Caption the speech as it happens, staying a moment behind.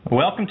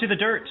Welcome to the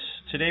Dirt.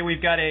 Today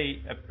we've got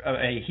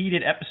a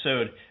heated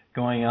episode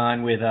going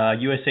on with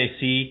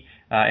USAC.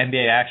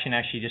 NBA Action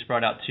actually just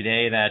brought out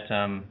today that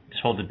this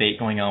whole debate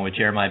going on with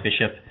Jeremiah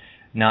Bishop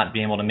not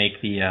being able to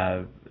make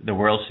the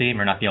World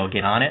Team or not being able to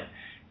get on it.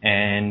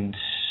 And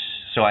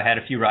so I had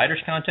a few writers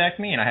contact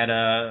me, and I had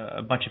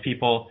a bunch of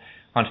people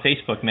on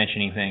Facebook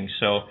mentioning things.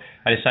 So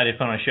I decided to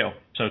put on a show.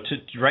 So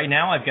right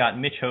now I've got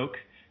Mitch Hoke,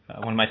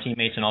 one of my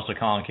teammates, and also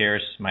Colin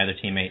Cares, my other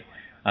teammate,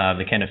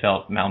 the Kenneth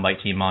Felt mountain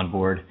bike team, on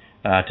board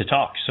to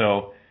talk.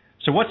 So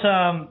what's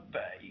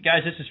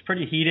guys? This is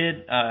pretty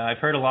heated. I've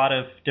heard a lot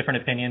of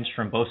different opinions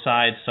from both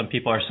sides. Some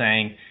people are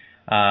saying,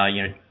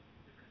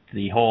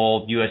 the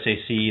whole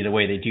USAC, the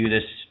way they do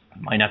this,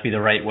 might not be the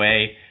right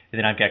way. And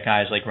then I've got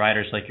guys like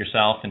riders like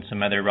yourself and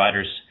some other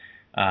riders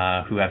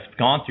who have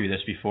gone through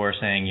this before,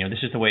 saying, this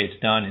is the way it's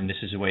done, and this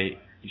is the way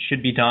it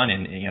should be done,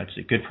 and it's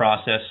a good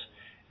process,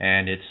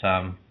 and it's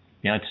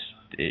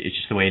it's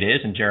just the way it is.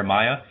 And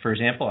Jeremiah, for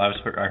example, I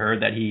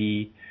heard that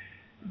he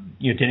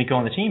didn't go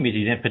on the team because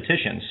he didn't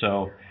petition.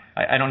 So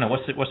I don't know.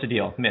 What's the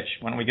deal? Mitch,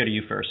 why don't we go to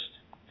you first?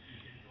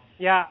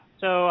 Yeah,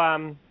 so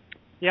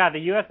the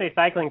USA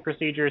cycling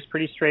procedure is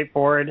pretty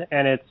straightforward,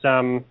 and it's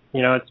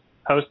it's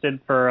posted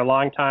for a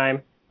long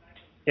time.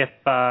 If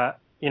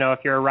if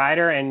you're a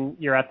rider and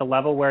you're at the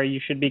level where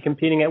you should be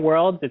competing at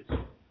Worlds,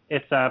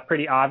 it's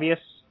pretty obvious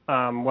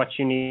what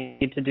you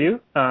need to do.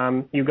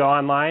 You go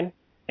online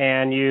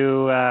and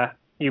you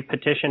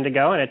petition to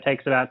go, and it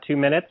takes about 2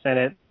 minutes, and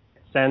it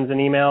sends an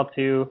email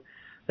to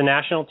the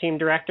national team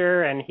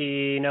director, and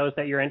he knows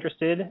that you're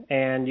interested,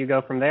 and you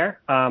go from there.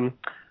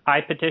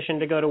 I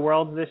petitioned to go to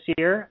Worlds this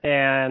year,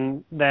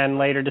 and then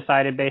later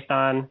decided, based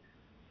on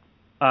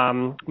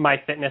my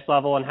fitness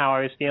level and how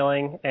I was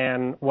feeling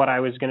and what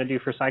I was going to do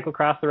for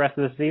cyclocross the rest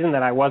of the season,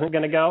 that I wasn't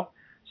going to go.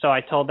 So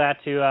I told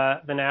that to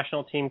the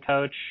national team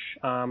coach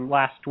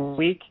last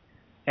week,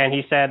 and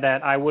he said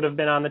that I would have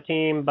been on the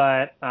team,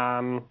 but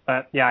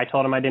I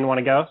told him I didn't want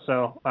to go,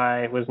 so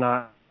I was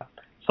not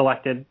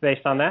selected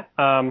based on that.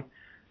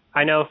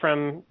 I know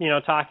from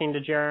talking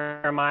to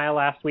Jeremiah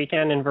last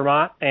weekend in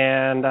Vermont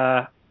and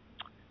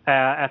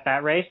at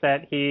that race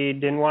that he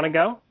didn't want to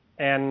go,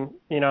 and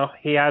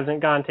he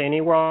hasn't gone to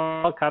any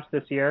World Cups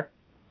this year,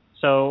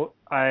 so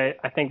I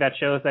think that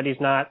shows that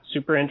he's not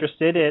super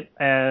interested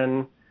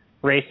in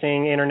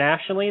racing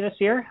internationally this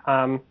year.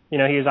 He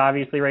was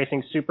obviously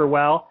racing super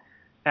well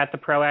at the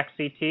Pro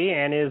XCT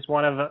and is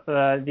one of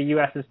the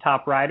U.S.'s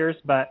top riders,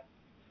 but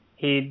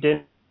he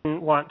didn't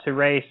want to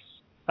race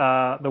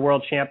the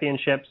World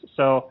Championships.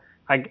 So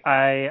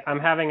I'm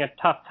having a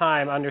tough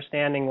time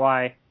understanding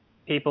why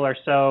people are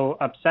so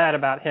upset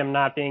about him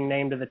not being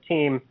named to the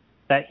team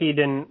that he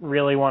didn't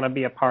really want to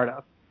be a part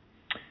of.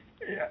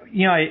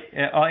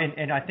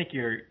 I think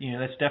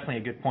that's definitely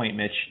a good point,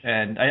 Mitch.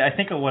 And I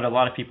think what a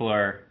lot of people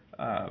are,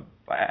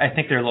 I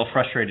think they're a little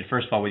frustrated,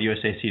 first of all, with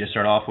USAC to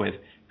start off with,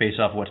 based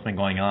off of what's been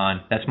going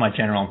on. That's my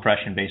general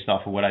impression based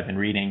off of what I've been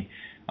reading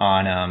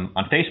on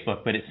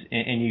Facebook. But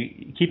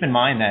you keep in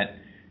mind that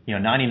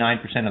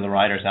 99% of the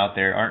riders out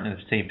there aren't in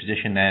the same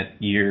position that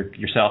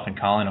yourself and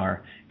Colin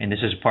are, and this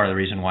is part of the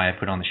reason why I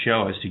put on the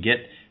show, is to get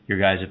your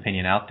guys'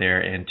 opinion out there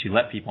and to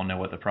let people know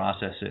what the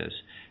process is,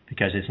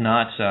 because it's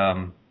not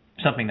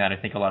something that I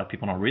think a lot of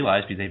people don't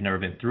realize because they've never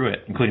been through it,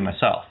 including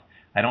myself.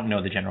 I don't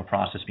know the general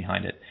process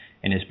behind it,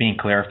 and it's being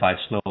clarified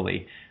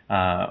slowly.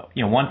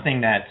 One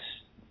thing that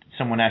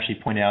someone actually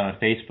pointed out on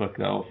Facebook,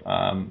 though,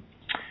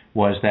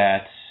 was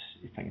that,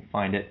 if I can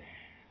find it,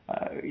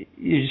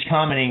 you're just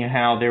commenting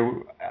how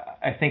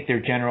I think their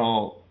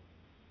general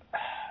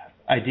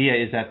idea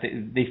is that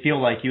they feel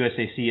like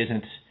USAC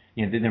isn't,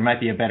 there might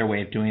be a better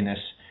way of doing this.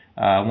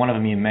 One of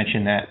them even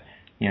mentioned that,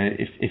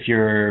 if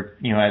you're,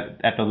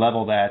 at the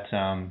level that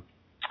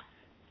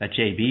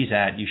JB's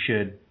at, you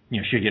should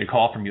get a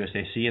call from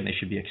USAC, and they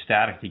should be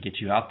ecstatic to get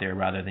you out there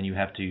rather than you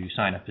have to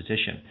sign a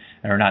position,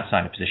 or not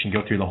sign a position,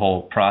 go through the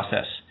whole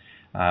process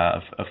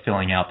of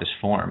filling out this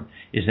form.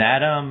 Is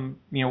that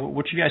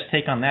what's your guys'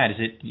 take on that? Is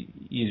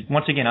it,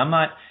 once again,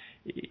 I'm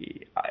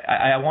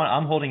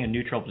holding a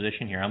neutral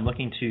position here. I'm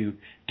looking to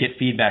get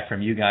feedback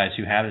from you guys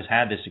who have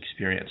had this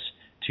experience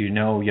to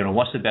know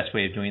what's the best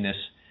way of doing this,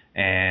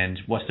 and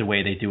what's the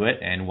way they do it,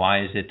 and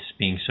why is it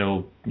being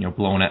so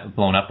blown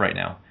up right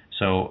now.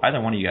 So either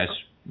one of you guys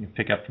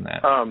pick up from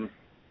that.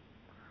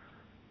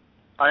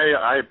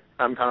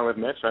 I'm kind of with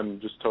Mitch. I'm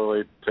just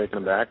totally taken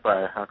aback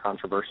by how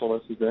controversial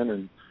this has been,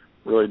 and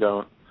really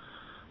don't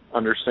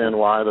understand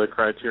why. The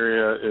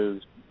criteria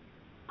is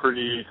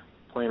pretty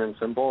plain and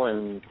simple,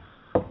 and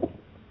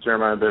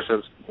Jeremiah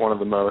Bishop's one of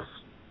the most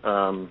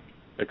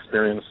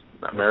experienced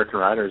American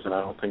riders, and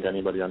I don't think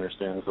anybody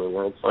understands the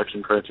world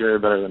selection criteria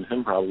better than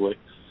him, probably.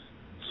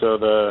 So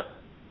the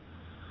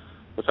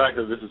fact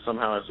that this is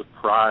somehow a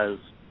surprise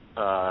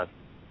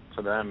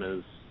to them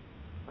is,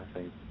 I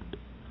think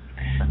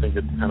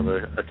it's kind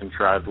of a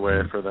contrived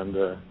way for them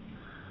to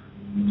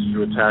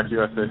attack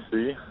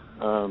USAC.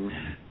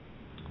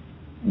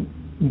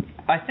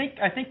 I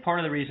think part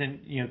of the reason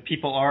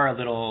people are a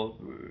little,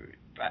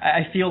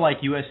 I feel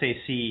like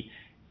USAC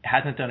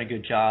hasn't done a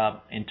good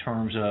job in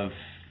terms of,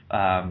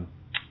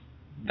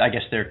 I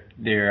guess their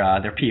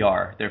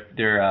PR,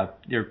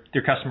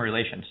 their customer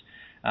relations.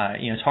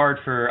 It's hard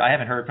I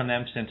haven't heard from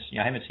them since,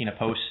 I haven't seen a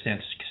post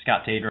since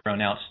Scott Taylor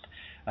announced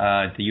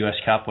the U.S.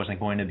 Cup wasn't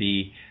going to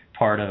be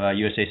part of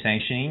USA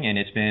sanctioning, and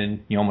it's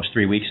been almost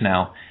 3 weeks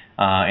now,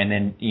 and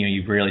then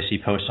you rarely see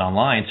posts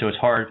online, so it's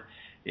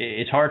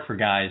hard for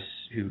guys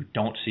who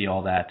don't see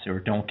all that or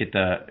don't get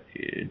the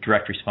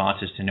direct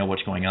responses to know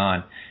what's going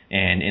on,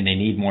 and they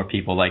need more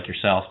people like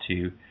yourself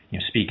to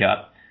speak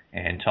up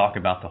and talk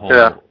about the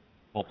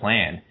whole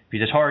plan,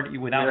 because it's hard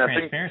without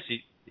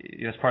transparency.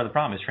 That's part of the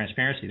problem is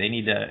transparency. They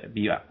need to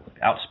be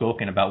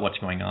outspoken about what's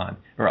going on,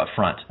 or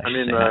upfront.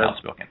 Not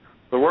outspoken.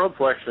 The world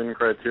selection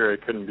criteria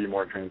couldn't be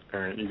more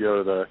transparent. You go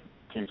to the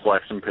team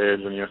selection page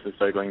on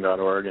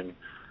usacycling.org, and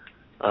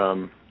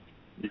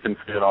you can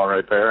see it all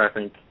right there. I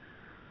think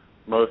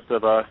most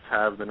of us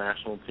have the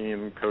national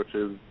team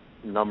coach's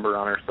number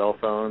on our cell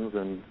phones,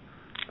 and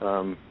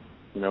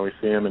we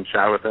see him and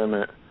chat with him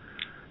at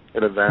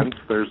events.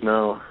 There's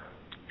no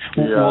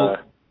the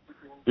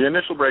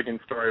initial breaking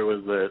story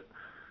was that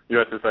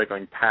USA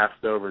Cycling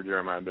passed over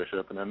Jeremiah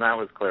Bishop, and then that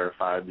was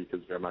clarified because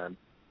Jeremiah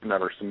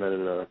never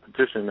submitted a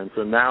petition, and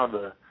so now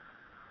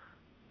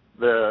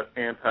the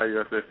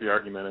anti-USAC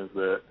argument is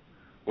that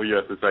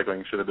USA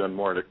Cycling should have done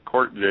more to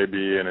court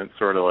JB, and it's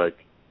sort of like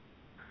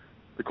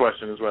the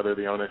question is whether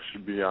the onus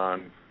should be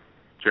on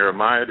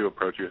Jeremiah to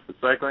approach USA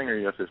Cycling or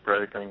USA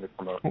Cycling to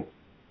promote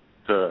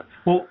to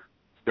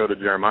go to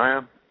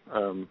Jeremiah.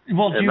 Do you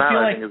feel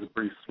I think is a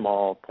pretty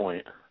small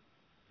point.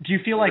 Do you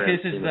feel like this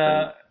is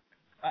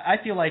I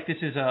feel like this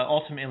is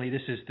ultimately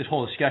this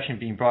whole discussion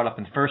being brought up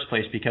in the first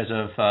place because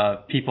of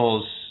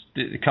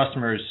the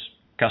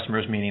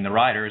customers meaning the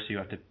riders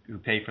who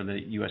pay for the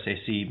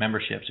USAC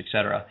memberships,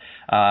 etc.,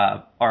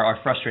 are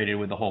frustrated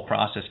with the whole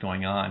process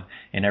going on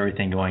and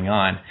everything going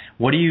on.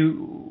 What do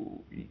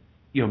you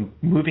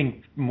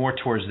moving more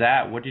towards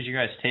that? What did you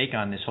guys take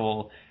on this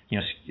whole?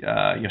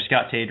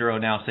 Scott Taylor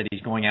announced that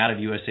he's going out of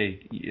USA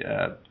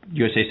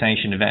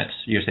sanctioned events,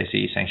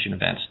 USAC sanctioned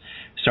events,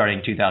 starting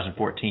in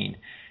 2014.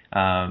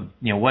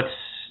 What's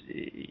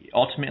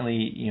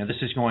ultimately,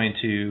 this is going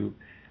to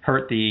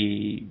hurt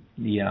the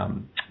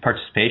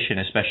participation,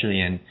 especially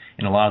in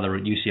a lot of the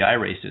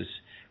UCI races.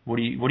 What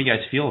do you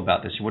guys feel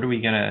about this? What are we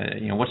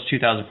gonna, what's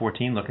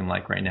 2014 looking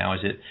like right now?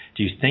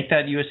 Do you think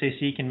that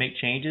USAC can make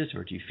changes,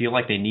 or do you feel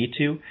like they need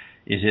to?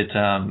 Is it,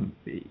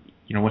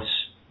 what's?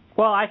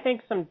 Well, I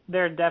think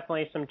there are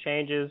definitely some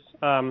changes.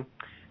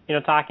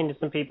 Talking to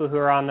some people who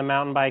are on the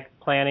mountain bike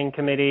planning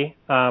committee,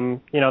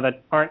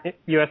 that aren't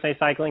USA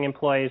Cycling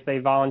employees, they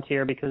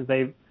volunteer because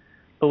they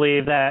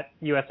believe that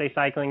USA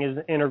Cycling is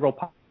an integral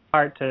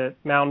part to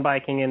mountain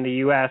biking in the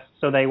U.S.,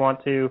 so they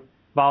want to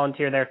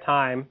volunteer their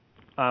time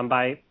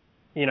by,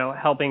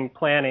 helping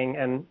planning,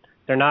 and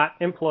they're not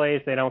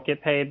employees, they don't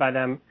get paid by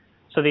them.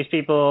 So these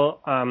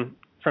people,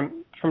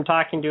 from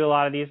talking to a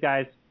lot of these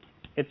guys,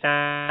 it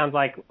sounds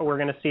like we're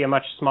going to see a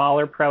much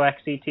smaller Pro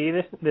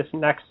XCT this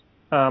next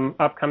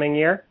upcoming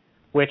year,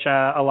 which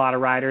a lot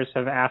of riders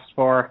have asked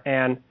for.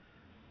 And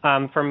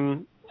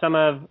from some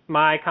of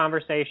my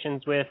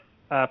conversations with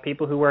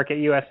people who work at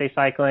USA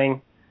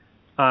Cycling,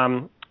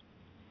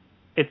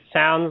 it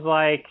sounds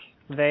like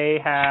they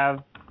have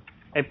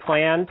a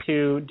plan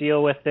to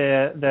deal with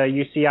the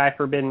UCI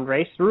forbidden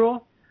race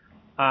rule,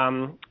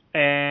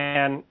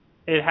 and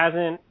it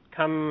hasn't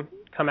come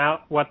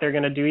out what they're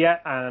going to do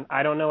yet.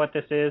 I don't know what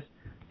this is,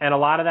 and a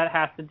lot of that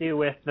has to do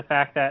with the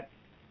fact that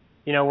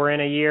we're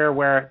in a year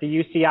where the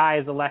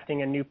UCI is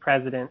electing a new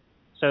president.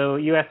 So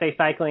USA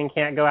Cycling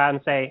can't go out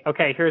and say,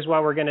 okay, here's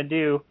what we're going to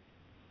do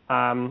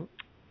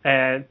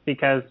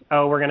because,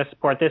 we're going to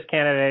support this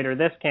candidate or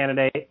this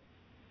candidate,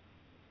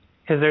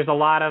 because there's a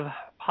lot of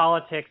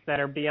politics that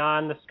are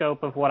beyond the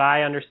scope of what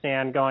I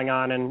understand going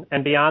on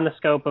and beyond the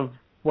scope of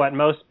what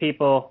most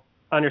people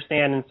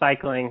understand in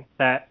cycling,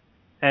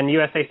 and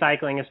USA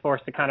Cycling is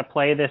forced to kind of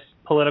play this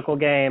political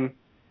game,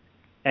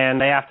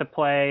 and they have to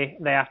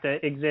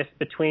exist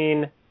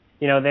between,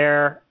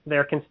 their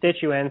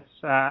constituents,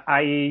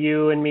 i.e.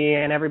 you and me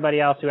and everybody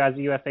else who has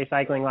a USA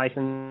Cycling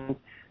license,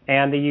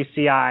 and the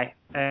UCI.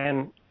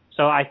 And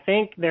so I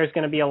think there's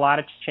going to be a lot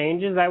of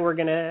changes that we're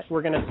gonna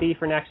see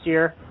for next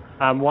year.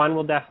 One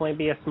will definitely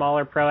be a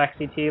smaller Pro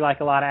XCT, like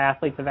a lot of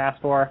athletes have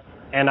asked for,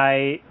 and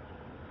I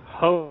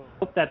hope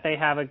that they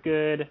have a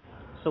good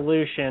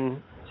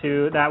solution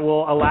that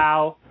will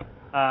allow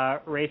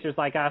racers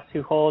like us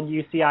who hold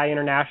UCI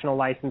international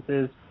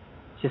licenses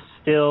to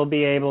still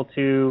be able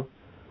to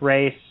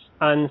race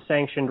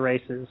unsanctioned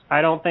races.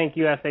 I don't think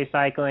USA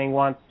Cycling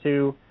wants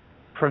to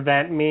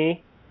prevent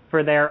me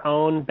for their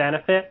own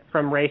benefit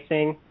from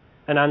racing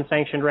an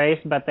unsanctioned race,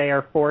 but they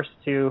are forced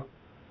to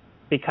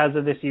because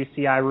of this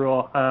UCI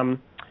rule.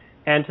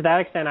 And to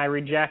that extent, I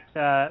reject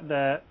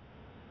the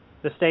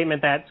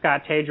statement that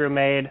Scott Taylor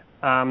made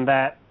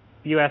that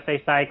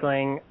USA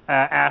Cycling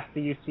asked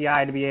the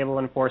UCI to be able to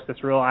enforce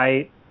this rule.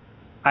 I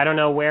don't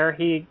know where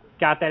he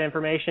got that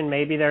information.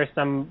 Maybe there's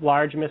some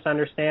large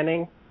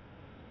misunderstanding,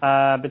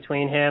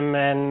 between him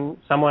and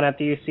someone at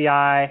the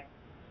UCI,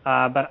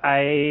 but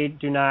I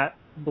do not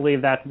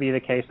believe that to be the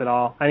case at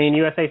all. I mean,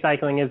 USA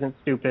Cycling isn't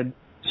stupid.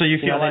 So you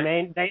feel like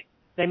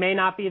they may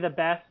not be the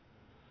best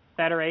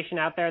federation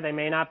out there. They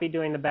may not be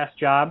doing the best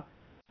job,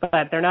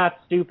 but they're not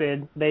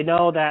stupid. They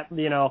know that,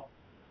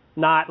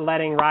 not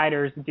letting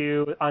riders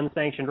do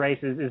unsanctioned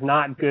races is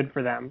not good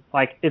for them.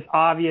 Like, it's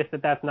obvious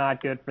that that's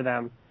not good for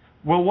them.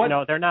 Well, what?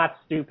 They're not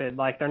stupid.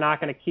 Like, they're not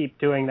going to keep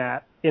doing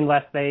that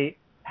unless they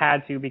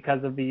had to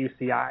because of the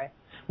UCI.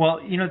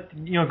 Well,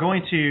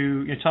 going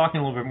to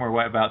talking a little bit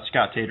more about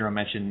Scott Tater, I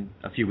mentioned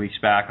a few weeks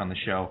back on the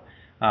show.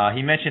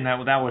 He mentioned that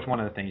was one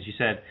of the things. He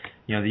said,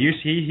 the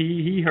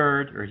he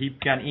heard, or he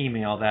got an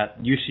email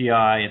that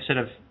UCI, instead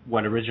of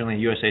what originally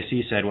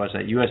USAC said was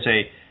that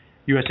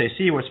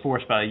USAC was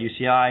forced by the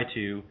UCI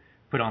to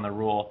put on the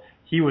rule.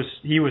 He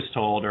was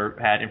told, or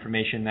had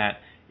information, that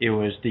it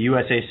was the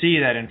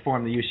USAC that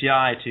informed the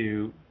UCI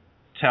to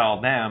tell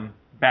them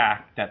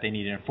back that they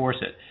needed to enforce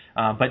it.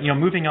 But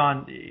moving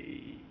on,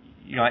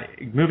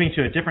 moving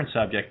to a different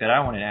subject that I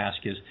wanted to ask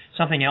is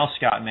something else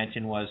Scott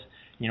mentioned was,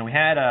 we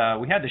had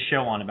the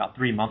show on about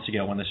 3 months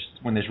ago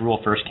when this rule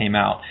first came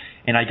out,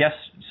 and I guess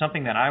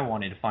something that I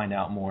wanted to find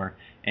out more,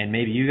 and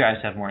maybe you guys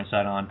have more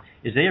insight on,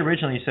 is they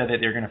originally said that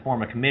they're going to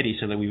form a committee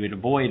so that we would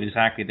avoid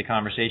exactly the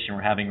conversation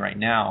we're having right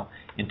now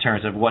in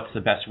terms of what's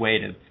the best way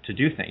to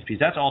do things. Because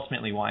that's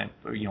ultimately why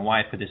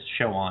I put this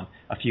show on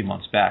a few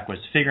months back, was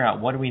to figure out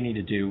what do we need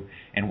to do,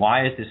 and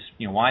why is this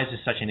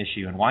such an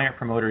issue, and why aren't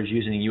promoters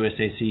using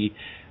USAC,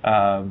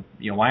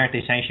 why aren't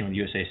they sanctioned with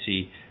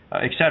USAC,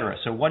 et cetera.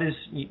 So why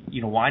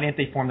didn't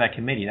they form that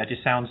committee? That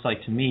just sounds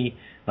like, to me,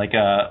 like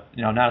not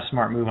a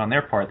smart move on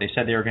their part. They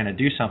said they were going to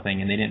do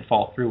something and they didn't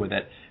follow through with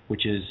it,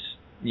 which is,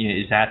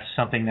 is that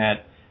something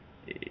that,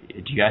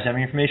 do you guys have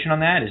any information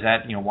on that? Is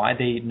that, why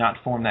they not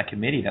form that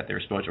committee that they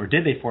were supposed to, or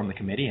did they form the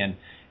committee and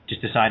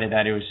just decided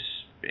that it was,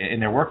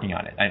 and they're working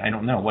on it? I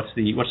don't know. What's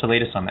the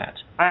latest on that?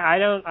 I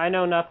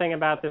know nothing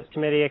about this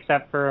committee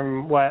except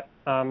from what,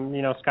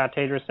 Scott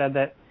Tater said,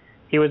 that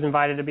he was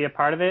invited to be a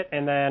part of it,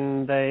 and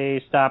then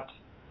they stopped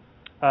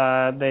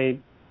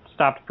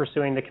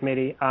pursuing the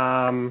committee.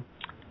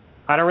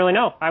 I don't really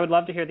know. I would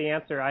love to hear the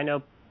answer. I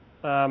know,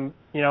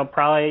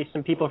 probably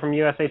some people from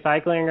USA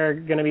Cycling are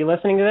going to be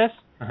listening to this.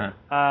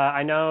 Uh-huh.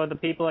 I know the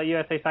people at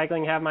USA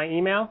Cycling have my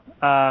email.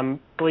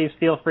 Please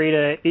feel free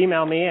to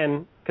email me,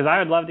 and because I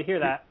would love to hear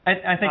that.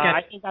 I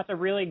think that's a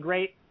really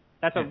great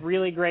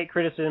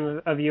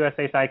criticism of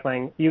USA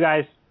Cycling. You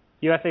guys,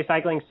 USA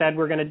Cycling said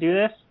we're going to do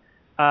this,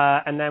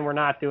 and then we're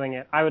not doing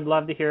it. I would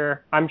love to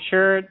hear. I'm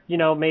sure,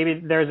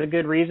 maybe there's a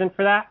good reason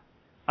for that.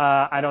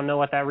 I don't know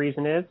what that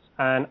reason is,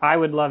 and I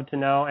would love to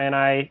know, and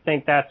I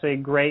think that's a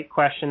great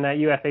question that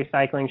USA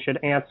Cycling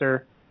should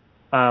answer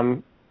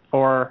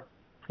for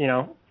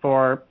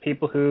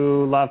people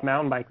who love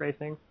mountain bike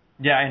racing.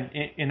 Yeah,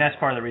 and that's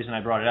part of the reason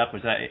I brought it up,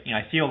 was that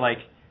I feel like,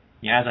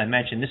 as I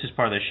mentioned, this is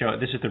part of the show.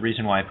 This is the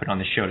reason why I put on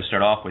the show to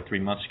start off with 3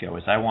 months ago,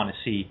 is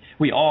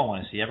we all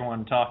want to see,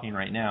 everyone talking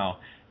right now,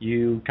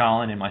 you,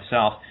 Colin, and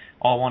myself,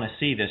 all want to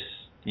see this,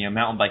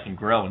 mountain biking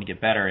grow and get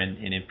better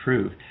and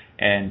improve.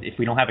 And if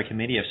we don't have a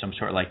committee of some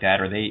sort like that,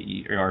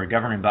 or a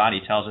governing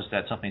body tells us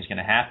that something's going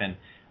to happen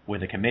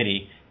with a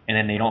committee, and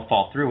then they don't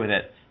follow through with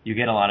it, you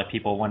get a lot of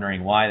people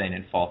wondering why they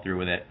didn't follow through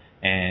with it,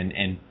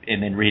 and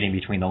then reading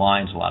between the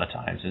lines a lot of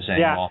times and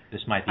saying, well,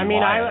 this might be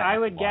why. I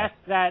would guess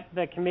that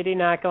the committee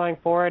not going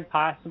forward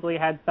possibly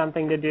had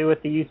something to do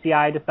with the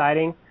UCI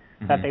deciding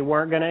that they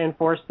weren't going to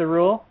enforce the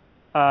rule,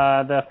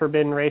 the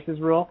forbidden races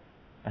rule.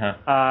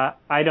 Uh-huh.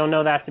 I don't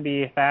know that to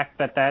be a fact,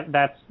 but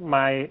that's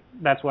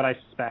what I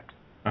suspect.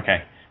 Okay.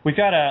 We've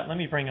got let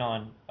me bring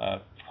on a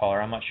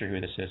caller. I'm not sure who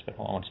this is, but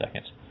hold on 1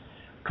 second.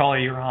 Caller,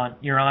 you're on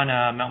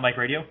Mountain Bike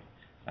Radio.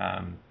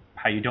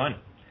 How you doing?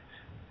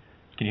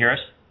 Can you hear us?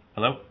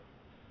 Hello?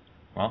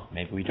 Well,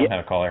 maybe we don't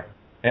have a caller.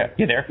 Yeah,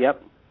 you there?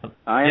 Yep.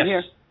 I am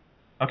here.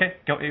 Okay.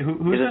 Go.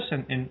 Who's this?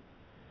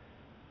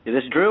 Is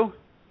this Drew?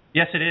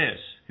 Yes, it is.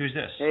 Who's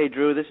this? Hey,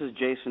 Drew. This is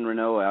Jason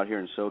Renault out here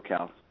in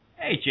SoCal.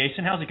 Hey,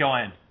 Jason. How's it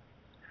going?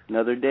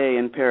 Another day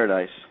in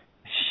paradise.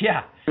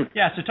 Yeah. So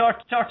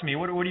talk to me.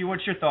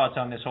 What's your thoughts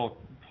on this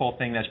whole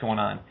thing that's going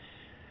on?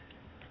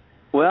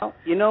 Well,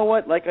 you know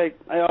what? Like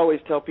I always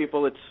tell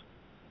people,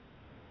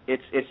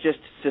 it's just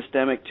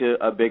systemic to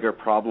a bigger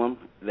problem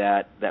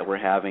that we're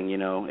having.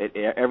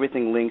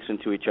 Everything links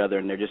into each other,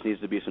 and there just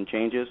needs to be some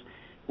changes,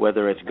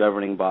 whether it's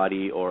governing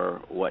body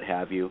or what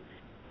have you.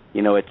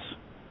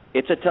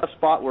 It's a tough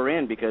spot we're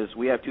in because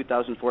we have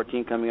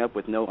 2014 coming up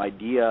with no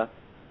idea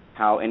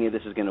how any of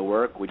this is going to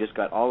work. We just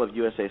got all of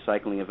USA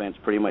Cycling events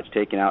pretty much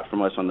taken out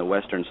from us on the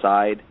western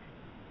side,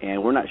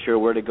 and we're not sure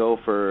where to go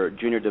for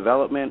junior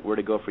development, where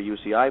to go for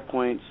UCI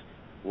points,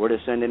 where to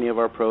send any of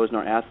our pros and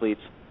our athletes.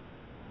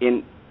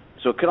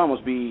 So it could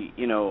almost be,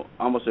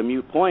 almost a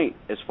moot point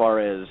as far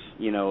as,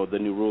 the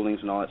new rulings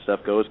and all that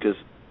stuff goes, because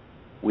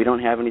we don't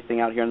have anything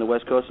out here on the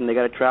West Coast, and they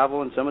got to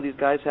travel, and some of these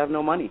guys have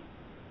no money.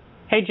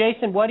 Hey,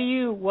 Jason, what do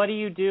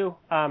you do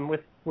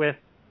with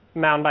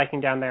mountain biking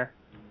down there?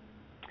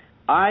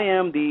 I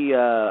am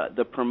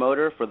the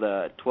promoter for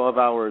the 12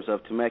 Hours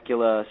of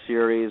Temecula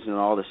series and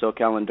all the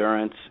SoCal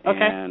Endurance. Okay,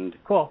 and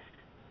cool.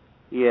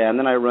 Yeah, and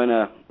then I run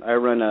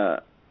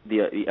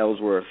the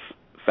Ellsworth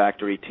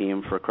factory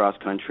team for cross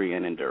country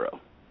and enduro.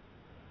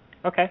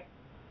 Okay.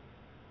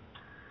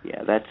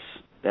 Yeah,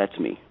 that's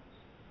me.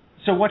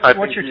 So what's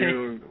your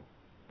take?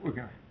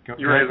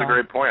 You raise a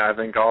great point. I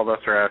think all of us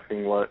are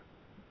asking what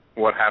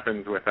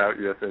happens without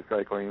USA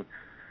Cycling.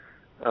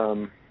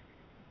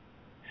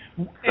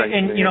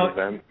 And you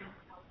know,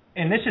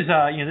 and this is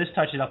this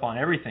touches up on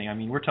everything. I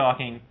mean, we're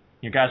talking,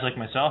 guys like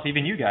myself,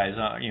 even you guys,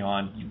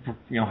 on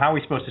how are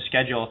we supposed to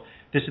schedule?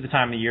 This is the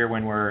time of the year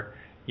when we're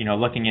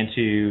looking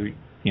into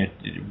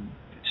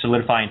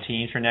solidifying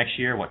teams for next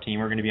year, what team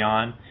we're going to be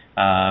on.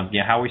 How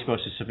are we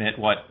supposed to submit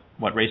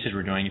what races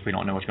we're doing if we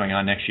don't know what's going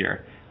on next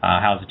year?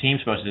 How's the team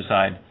supposed to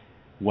decide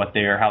how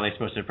they're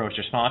supposed to approach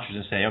their sponsors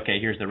and say, okay,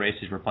 here's the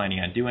races we're planning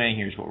on doing,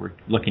 here's what we're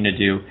looking to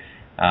do.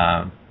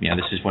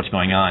 This is what's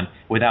going on,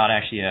 without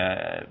actually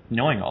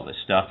knowing all this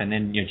stuff. And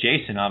then,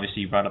 Jason,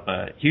 obviously, you brought up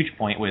a huge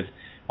point with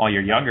all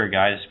your younger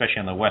guys, especially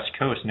on the West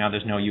Coast. Now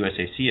there's no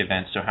USAC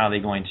events, so how are they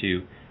going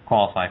to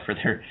qualify for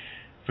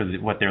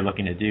what they're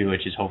looking to do,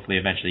 which is hopefully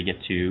eventually get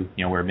to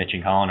where Mitch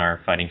and Colin are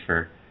fighting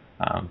for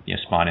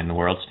spot in the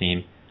World's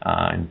team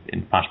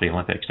and possibly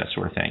Olympics, that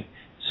sort of thing.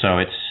 So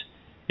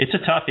it's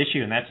a tough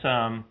issue, and that's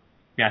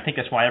I think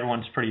that's why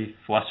everyone's pretty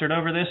flustered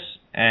over this.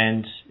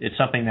 And it's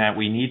something that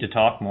we need to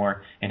talk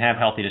more and have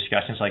healthy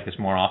discussions like this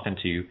more often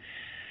to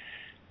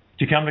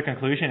come to a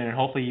conclusion. And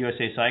hopefully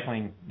USA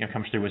Cycling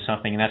comes through with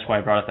something. And that's why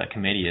I brought up that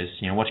committee. Is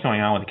what's going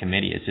on with the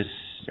committee?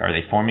 Are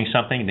they forming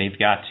something? They've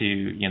got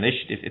to they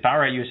should. If I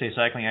were at USA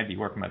Cycling, I'd be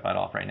working my butt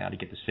off right now to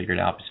get this figured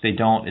out. But if they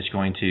don't, it's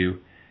going to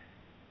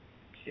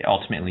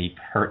ultimately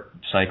hurt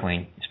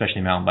cycling,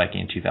 especially mountain biking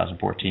in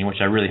 2014,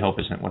 which I really hope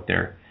isn't what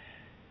their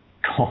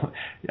goal.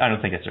 I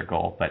don't think it's their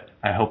goal, but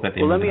I hope that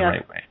they move in the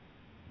right way.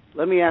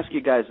 Let me ask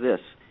you guys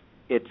this.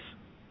 It's,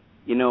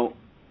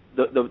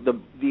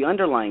 the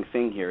underlying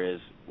thing here is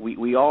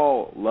we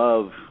all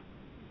love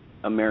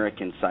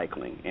American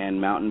cycling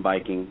and mountain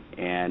biking,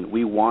 and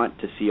we want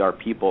to see our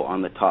people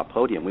on the top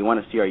podium. We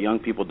want to see our young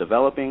people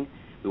developing.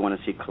 We want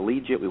to see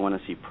collegiate. We want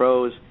to see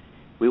pros.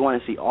 We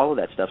want to see all of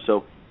that stuff.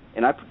 So,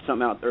 and I put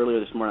something out earlier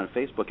this morning on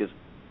Facebook is,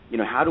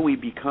 how do we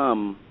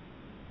become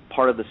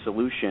part of the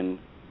solution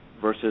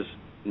versus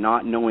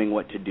not knowing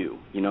what to do,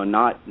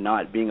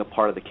 not being a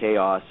part of the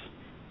chaos,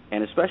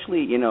 and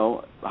especially,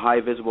 high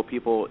visible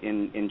people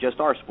in just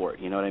our sport,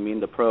 you know what I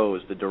mean, the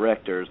pros, the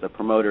directors, the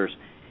promoters,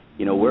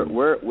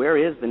 where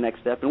is the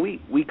next step? And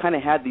we kind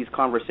of had these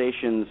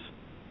conversations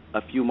a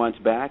few months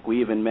back.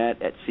 We even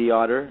met at Sea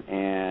Otter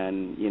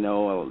and,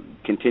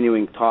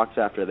 continuing talks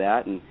after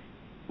that, and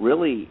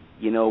really,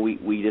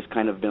 we just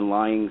kind of been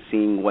lying,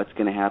 seeing what's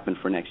going to happen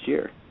for next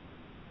year.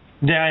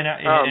 Yeah,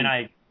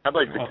 I'd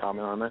like to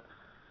comment on that.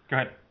 Go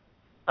ahead.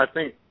 I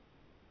think,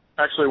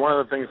 actually, one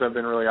of the things I've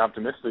been really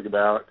optimistic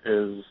about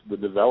is the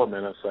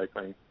development of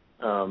cycling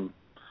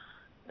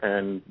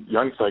and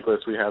young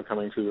cyclists we have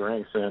coming through the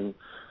ranks. And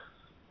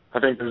I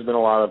think there's been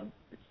a lot of,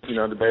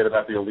 debate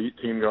about the elite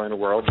team going to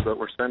Worlds, but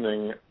we're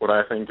sending what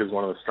I think is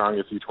one of the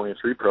strongest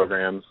U23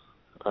 programs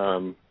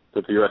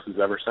that the U.S. has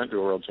ever sent to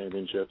a World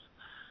Championships.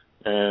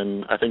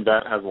 And I think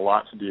that has a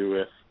lot to do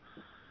with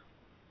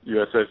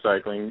USA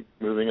Cycling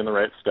moving in the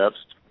right steps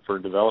for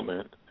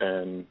development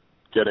and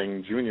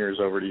getting juniors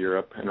over to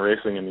Europe and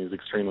racing in these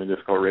extremely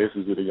difficult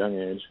races at a young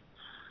age.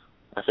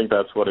 I think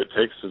that's what it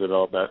takes to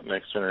develop that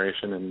next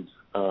generation,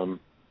 and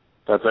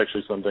that's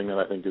actually something that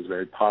I think is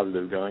very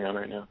positive going on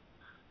right now.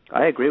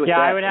 I agree with that.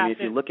 I would have if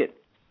you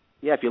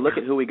look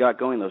at who we got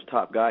going, those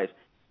top guys.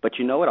 But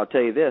you know what? I'll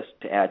tell you this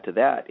to add to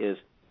that is,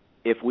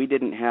 if we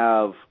didn't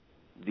have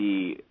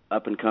the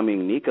up and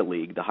coming NICA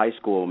League, the high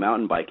school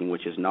mountain biking,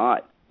 which is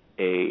not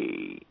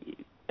a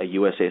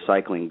USA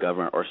Cycling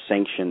government or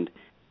sanctioned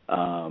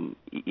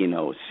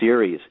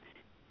series.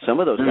 Some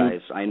of those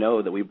guys, I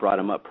know that we brought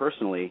them up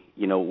personally,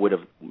 would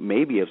have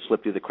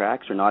slipped through the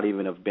cracks or not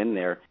even have been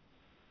there.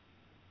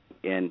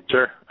 And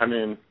sure. I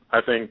mean,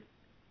 I think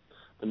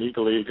the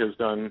NICA League has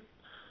done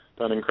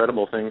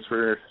incredible things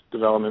for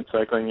development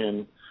cycling,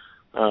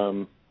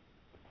 and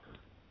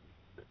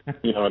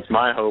it's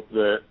my hope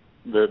that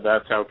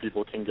that's how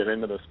people can get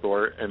into the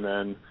sport, and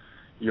then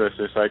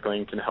USA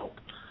Cycling can help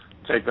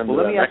take them to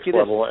the next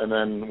level, and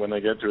then when they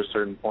get to a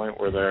certain point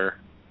where they're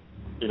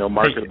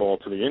marketable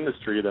to the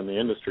industry, then the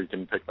industry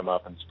can pick them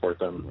up and support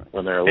them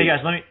when they're elite. Hey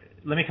guys,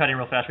 let me cut in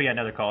real fast. We got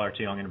another caller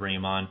too. I'm going to bring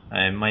him on.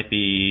 It might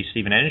be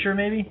Stephen Edinger,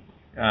 maybe.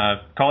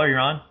 Caller, you're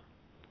on.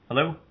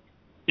 Hello.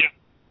 Yeah.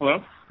 Hello.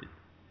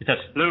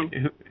 Hello.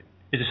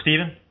 Is it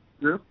Stephen?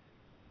 Drew.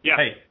 Yeah.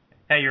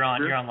 Hey, you're on.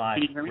 Drew? You're on live.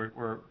 Can you hear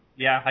me?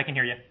 Yeah, I can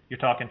hear you. You're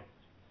talking.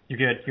 You're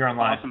good. You're on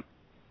live. Awesome.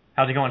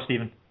 How's it going,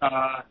 Stephen?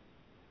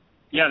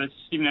 Yeah, this is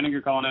Stephen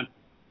Edinger calling in.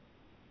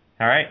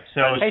 All right.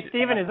 So, hey,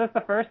 Stephen, is this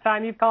the first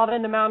time you've called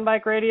into Mountain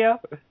Bike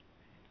Radio?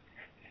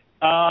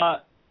 I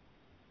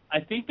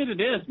think that it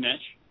is,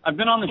 Mitch. I've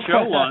been on the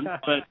show once,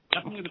 but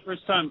definitely the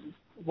first time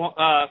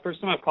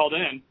I've called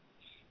in.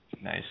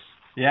 Nice.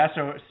 Yeah,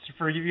 so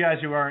for you guys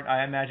who aren't,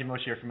 I imagine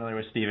most of you are familiar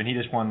with Steven. He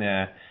just won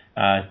the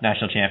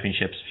national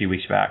championships a few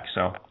weeks back.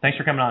 So thanks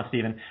for coming on,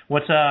 Steven.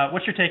 What's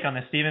your take on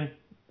this, Steven?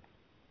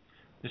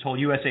 This whole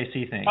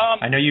USAC thing.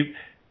 I know you.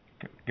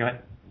 Go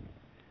ahead.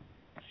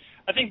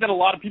 I think that a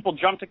lot of people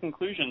jumped to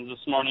conclusions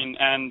this morning,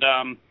 and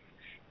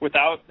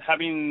without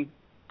having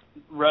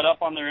read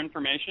up on their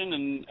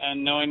information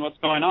and knowing what's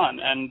going on.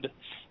 And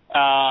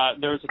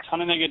there's a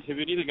ton of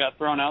negativity that got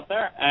thrown out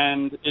there,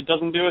 and it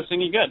doesn't do us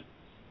any good.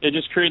 It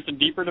just creates a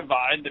deeper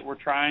divide that we're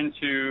trying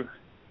to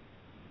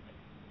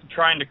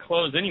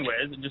close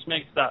anyways. It just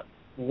makes that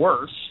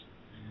worse.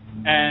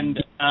 And,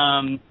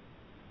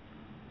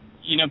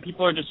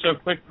 people are just so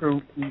quick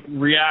to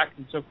react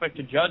and so quick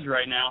to judge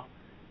right now.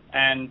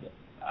 And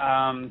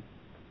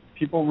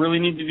people really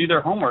need to do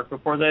their homework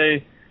before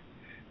they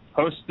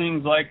post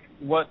things like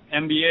what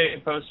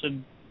NBA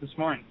posted this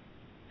morning.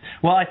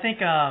 Well, I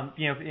think,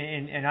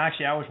 and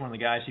actually I was one of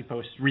the guys who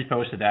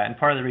reposted that, and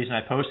part of the reason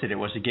I posted it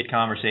was to get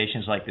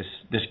conversations like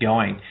this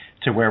going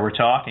to where we're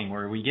talking,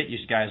 where we get you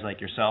guys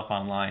like yourself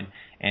online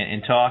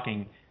and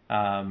talking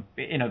I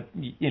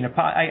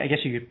guess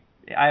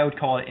I would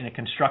call it in a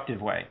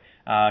constructive way.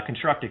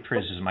 Constructive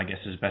criticism, I guess,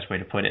 is the best way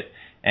to put it.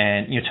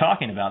 And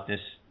talking about this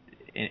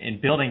in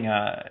building,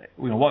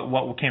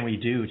 what can we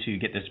do to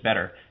get this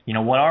better? You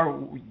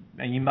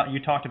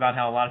talked about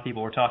how a lot of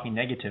people were talking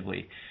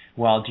negatively.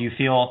 Well, do you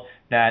feel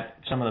that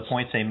some of the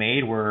points they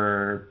made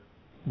were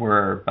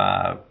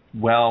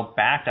well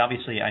backed?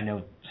 Obviously, I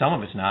know some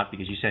of it's not,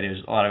 because you said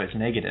a lot of it's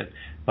negative.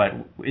 But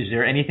is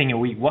there anything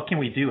what can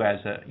we do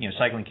as a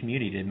cycling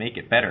community to make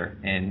it better?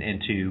 And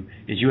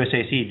is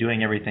USAC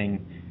doing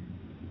everything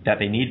that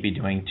they need to be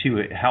doing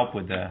to help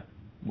with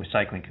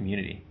cycling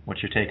community?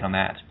 What's your take on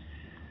that?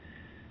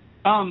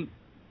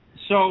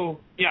 So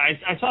yeah,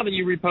 I saw that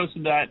you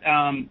reposted that,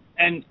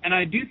 and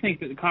I do think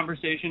that the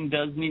conversation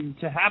does need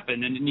to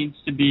happen, and it needs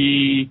to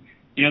be,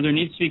 there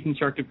needs to be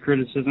constructive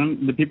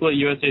criticism. The people at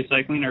USA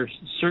Cycling are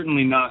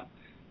certainly not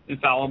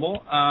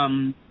infallible,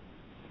 and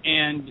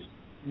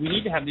we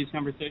need to have these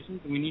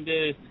conversations, and we need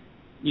to,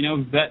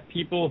 vet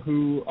people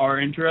who are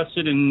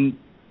interested in,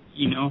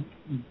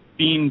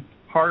 being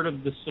part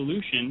of the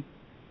solution,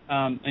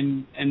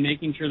 and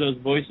making sure those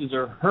voices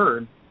are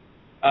heard.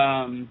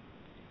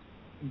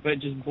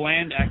 But just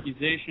bland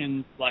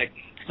accusations like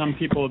some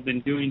people have been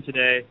doing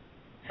today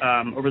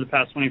over the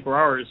past 24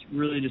 hours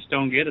really just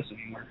don't get us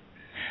anywhere.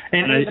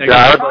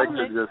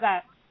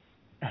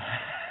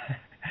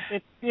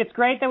 It's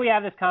great that we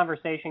have this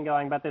conversation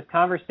going, but this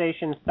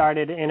conversation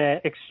started in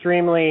an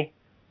extremely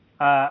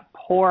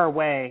poor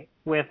way,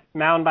 with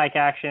Mountain Bike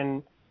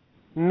Action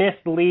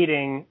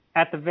misleading.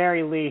 At the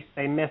very least,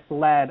 they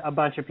misled a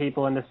bunch of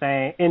people into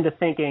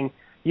thinking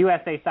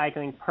USA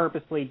Cycling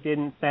purposely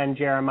didn't send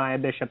Jeremiah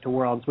Bishop to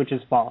Worlds, which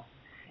is false.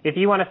 If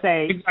you want to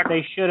say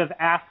they should have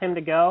asked him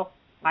to go,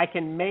 I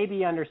can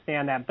maybe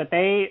understand that. But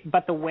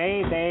the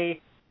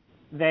way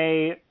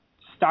they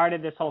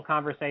started this whole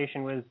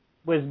conversation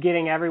was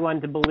getting everyone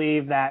to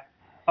believe that,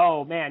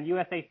 oh man,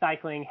 USA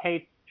Cycling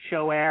hates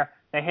Show Air.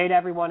 They hate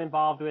everyone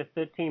involved with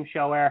the team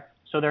Show Air.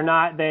 So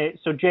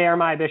so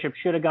Jeremiah Bishop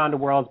should have gone to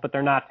Worlds, but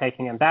they're not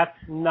taking him. That's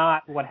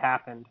not what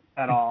happened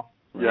at all.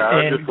 Yeah, I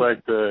would just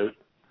like to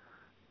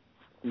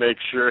make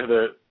sure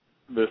that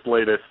this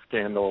latest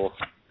scandal,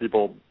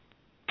 people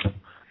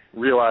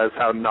realize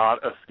how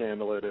not a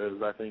scandal it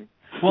is. I think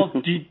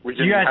we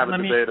can have a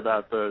debate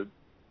about the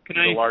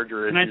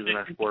larger issues in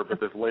our sport, but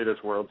this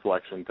latest world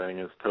selection thing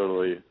is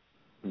totally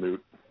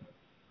moot.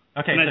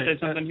 Okay, can I say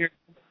something here?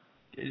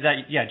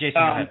 Jason,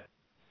 go ahead.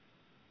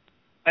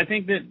 I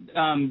think that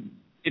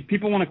if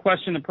people want to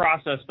question the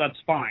process, that's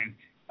fine.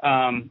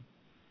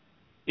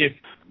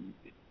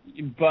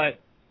 But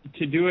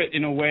to do it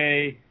in a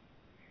way,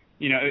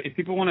 if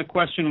people want to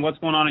question what's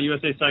going on at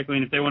USA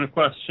Cycling, if they want to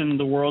question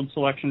the world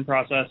selection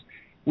process,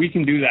 we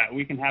can do that.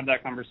 We can have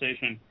that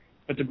conversation.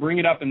 But to bring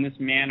it up in this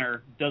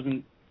manner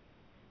doesn't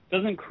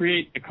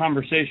create a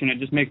conversation. It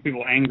just makes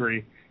people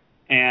angry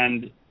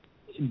and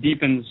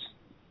deepens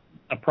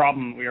a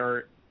problem we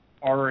are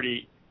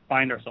already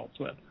find ourselves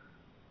with.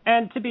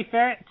 And to be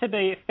fair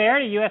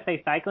to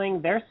USA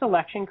Cycling, their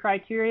selection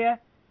criteria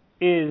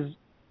is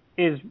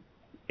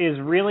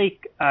really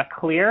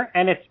clear,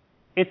 and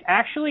it's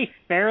actually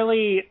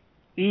fairly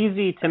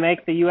easy to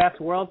make the U.S.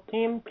 World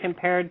Team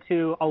compared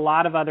to a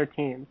lot of other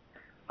teams.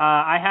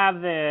 I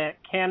have the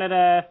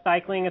Canada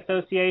Cycling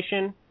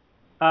Association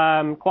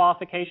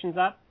qualifications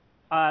up.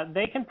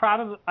 They can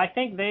I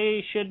think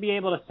they should be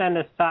able to send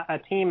a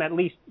team at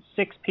least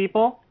 6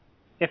 people,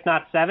 if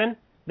not 7.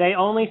 They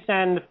only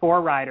send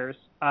 4 riders,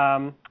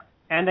 and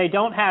they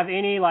don't have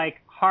any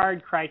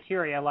hard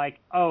criteria like,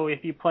 oh,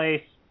 if you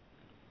place,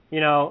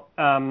 you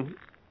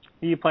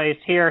place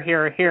here,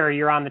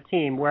 you're on the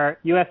team. Where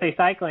USA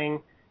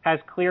Cycling has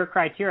clear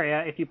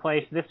criteria. If you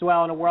place this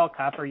well in a World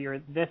Cup or you're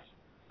this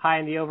high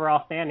in the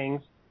overall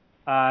standings,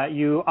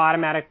 you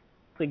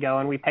automatically go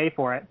and we pay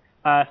for it.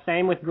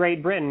 Same with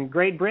Great Britain.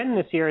 Great Britain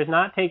this year is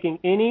not taking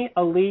any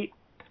elite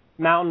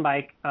mountain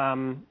bike,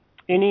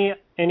 any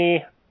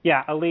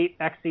elite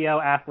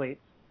XCO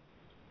athletes.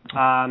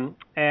 And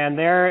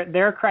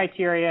their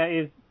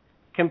criteria is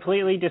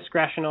completely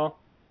discretional,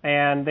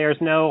 and there's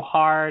no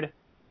hard,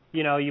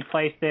 you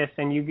place this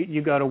and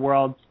you go to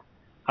Worlds.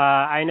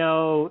 I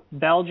know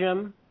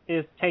Belgium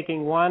is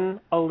taking one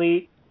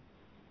elite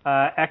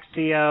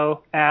XCO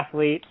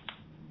athlete.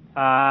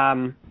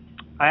 I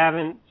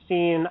haven't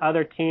seen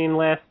other team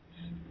lists.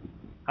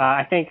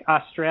 I think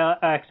Australia,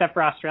 except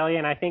for Australia,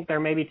 and I think they're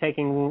maybe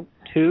taking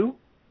 2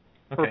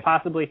 or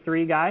possibly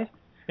 3 guys.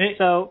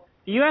 So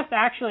the U.S.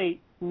 actually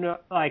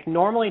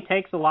normally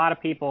takes a lot of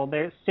people.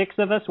 There's 6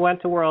 of us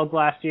went to Worlds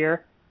last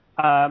year.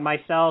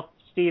 Myself,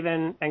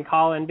 Steven, and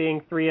Colin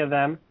being 3 of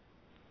them.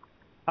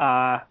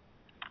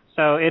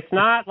 So it's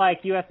not like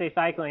USA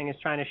Cycling is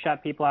trying to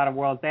shut people out of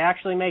Worlds. They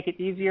actually make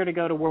it easier to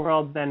go to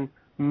Worlds than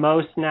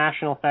most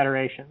national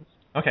federations.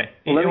 Okay.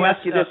 Well, let me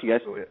ask you this, you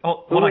guys.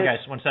 Hold on, guys.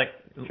 One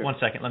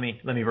second. Let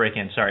me break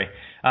in. Sorry.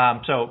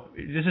 So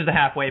this is the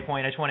halfway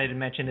point. I just wanted to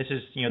mention this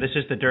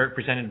is the Dirt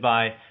presented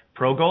by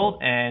Pro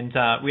Gold, and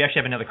we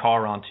actually have another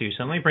caller on too.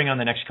 So let me bring on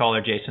the next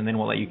caller, Jason, then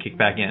we'll let you kick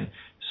back in.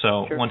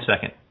 So One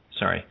second.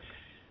 Sorry.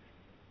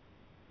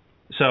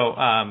 So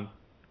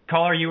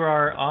caller, you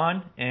are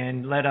on,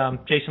 and let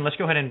Jason. Let's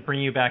go ahead and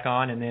bring you back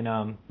on, and then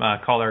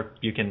caller,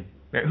 you can.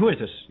 Who is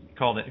this?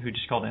 Who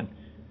just called in?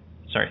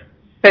 Sorry.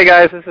 Hey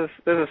guys, this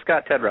is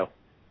Scott Tedrow.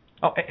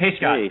 Oh, hey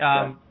Scott. Hey,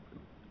 Scott.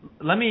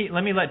 Let me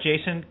let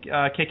Jason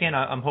kick in.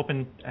 I'm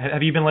hoping.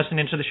 Have you been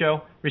listening to the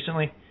show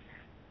recently?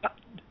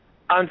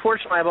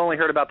 Unfortunately, I've only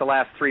heard about the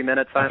last 3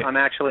 minutes. Okay. I'm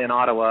actually in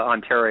Ottawa,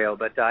 Ontario,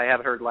 but I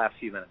have heard the last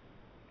few minutes.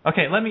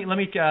 Okay, let me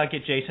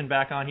get Jason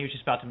back on. He was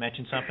just about to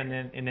mention something,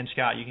 and then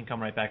Scott, you can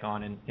come right back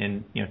on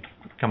and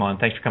come on.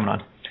 Thanks for coming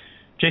on.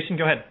 Jason,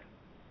 go ahead.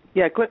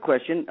 Yeah, quick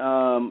question.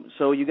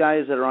 So you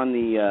guys that are on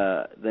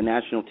the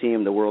national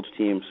team, the World's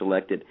team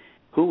selected,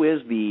 who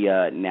is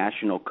the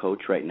national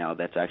coach right now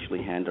that's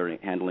actually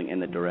handling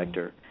and the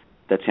director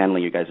that's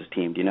handling you guys'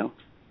 team? Do you know?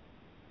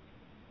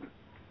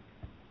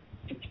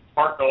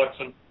 Mark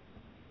Gullickson.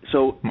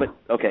 So,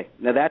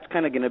 now that's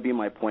kind of going to be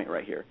my point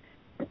right here.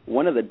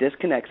 One of the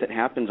disconnects that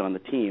happens on the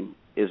team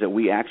is that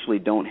we actually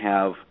don't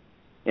have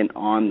an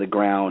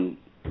on-the-ground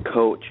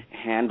coach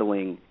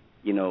handling,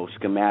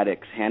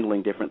 schematics,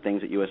 handling different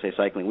things at USA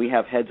Cycling. We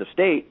have heads of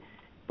state,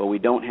 but we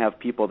don't have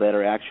people that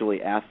are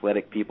actually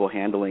athletic people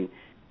handling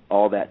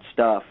all that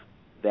stuff.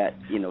 That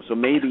so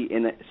maybe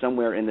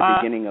somewhere in the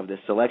beginning of the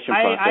selection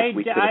process,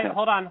 we could have.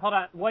 Hold on.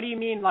 What do you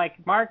mean? Like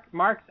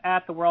Mark's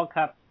at the World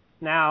Cup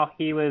now.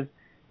 He was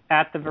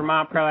at the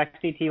Vermont Pro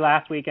XCT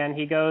last weekend.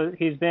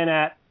 He's been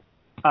at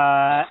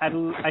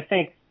I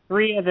think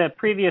 3 of the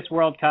previous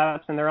World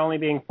Cups, and there only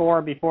being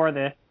 4 before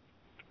this.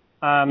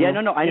 I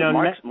know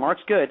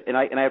Mark's good, and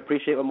I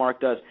appreciate what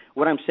Mark does.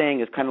 What I'm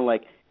saying is kind of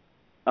like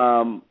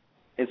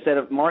instead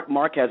of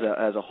Mark has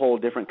a whole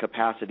different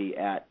capacity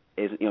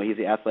he's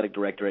the athletic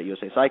director at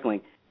USA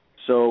Cycling.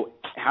 So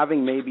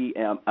having maybe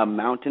a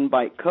mountain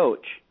bike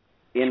coach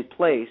in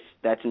place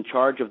that's in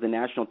charge of the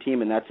national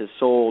team, and that's his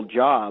sole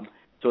job,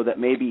 so that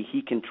maybe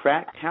he can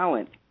track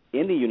talent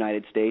in the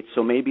United States.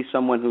 So maybe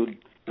someone who,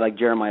 like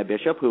Jeremiah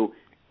Bishop, who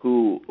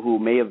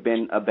may have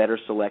been a better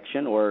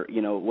selection, or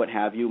what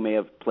have you, may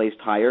have placed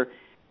higher,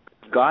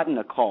 gotten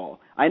a call.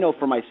 I know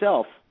for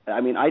myself,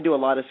 I do a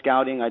lot of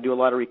scouting, I do a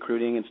lot of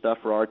recruiting and stuff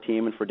for our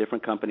team and for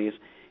different companies,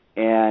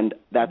 and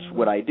that's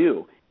what I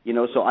do.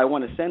 So I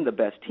want to send the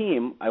best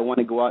team. I want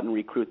to go out and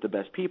recruit the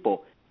best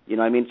people.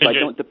 So I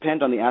don't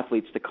depend on the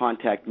athletes to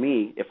contact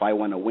me if I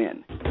want to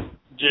win.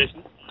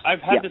 Jason,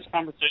 I've had this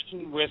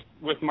conversation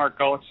with Mark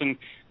Gullickson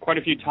quite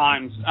a few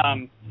times,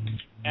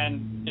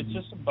 and it's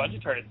just a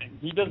budgetary thing.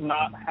 He does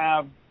not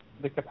have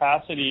the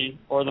capacity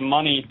or the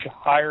money to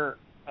hire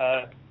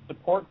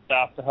support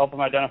staff to help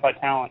him identify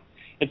talent.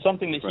 It's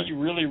something that he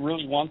really,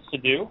 really wants to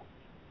do.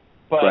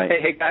 But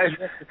hey guys,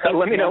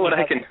 let me know when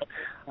I can.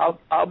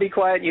 I'll be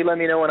quiet. And you let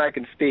me know when I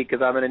can speak,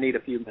 because I'm going to need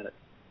a few minutes.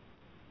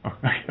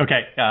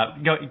 Okay,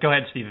 go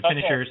ahead, Steve.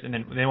 Finish yours, and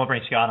then we'll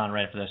bring Scott on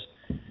right after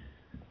this.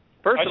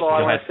 First of all,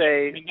 I want to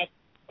say.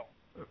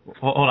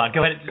 Hold on.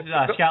 Go ahead,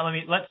 Scott.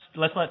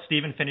 Let's let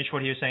Stephen finish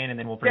what he was saying, and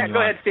then we'll bring you on. Yeah,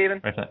 go ahead, Stephen.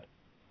 Right after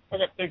that.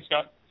 Okay, thanks,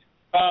 Scott.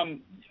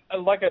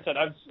 Like I said,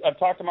 I've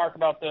talked to Mark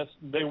about this.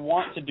 They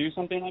want to do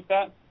something like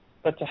that,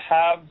 but to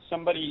have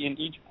somebody in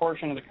each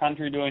portion of the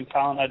country doing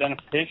talent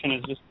identification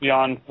is just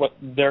beyond what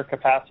their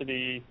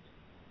capacity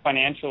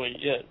financially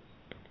is,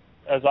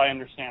 as I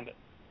understand it.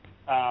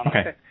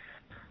 Okay.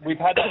 We've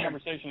had that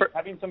conversation.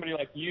 Having somebody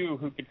like you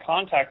who could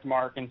contact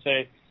Mark and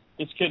say,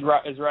 this kid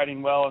is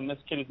riding well and this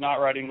kid is not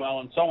riding well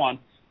and so on,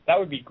 that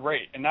would be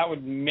great. And that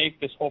would make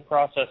this whole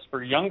process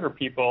for younger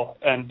people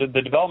and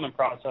the development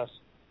process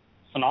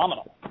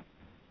phenomenal.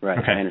 Right,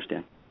 okay. I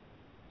understand.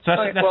 So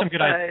that's some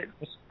good ideas.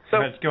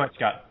 Go ahead,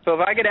 Scott. So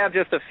if I could have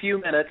just a few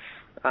minutes,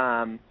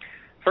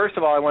 first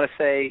of all, I want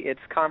to say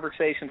it's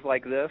conversations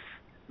like this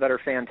that are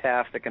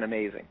fantastic and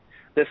amazing.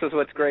 This is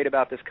what's great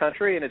about this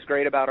country, and it's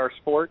great about our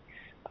sport.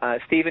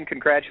 Stephen,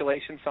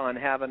 congratulations on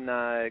having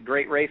a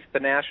great race at the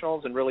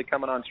Nationals and really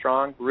coming on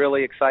strong.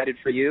 Really excited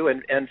for you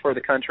and for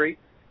the country.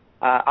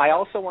 I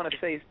also want to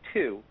say,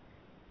 too,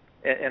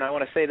 and I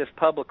want to say this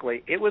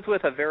publicly, it was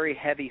with a very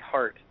heavy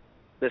heart,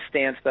 the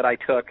stance that I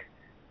took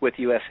with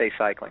USA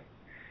Cycling.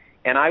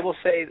 And I will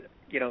say,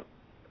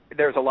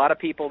 there's a lot of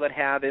people that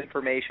have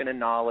information and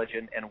knowledge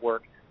and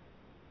work.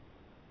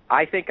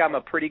 I think I'm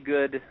a pretty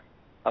good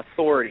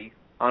authority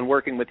on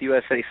working with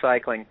USA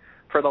Cycling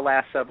for the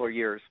last several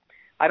years.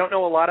 I don't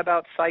know a lot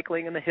about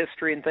cycling and the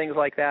history and things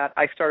like that.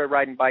 I started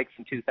riding bikes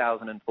in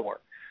 2004.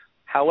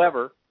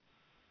 However,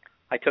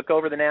 I took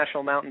over the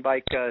National Mountain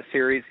Bike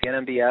Series, the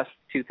NMBS,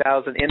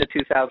 into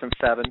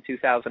 2007,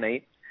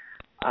 2008.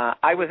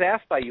 I was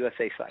asked by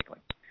USA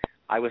Cycling.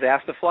 I was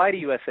asked to fly to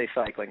USA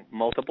Cycling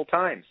multiple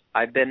times.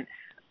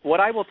 What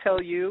I will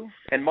tell you,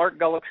 and Mark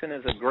Gullickson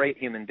is a great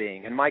human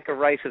being, and Micah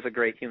Rice is a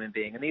great human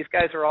being, and these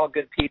guys are all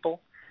good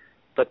people,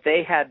 but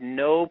they had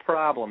no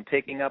problem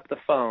picking up the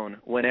phone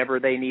whenever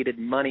they needed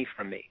money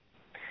from me.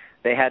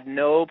 They had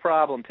no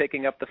problem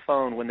picking up the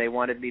phone when they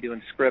wanted me to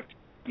script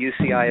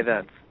UCI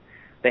events.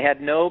 They had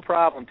no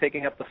problem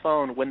picking up the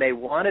phone when they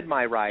wanted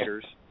my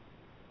riders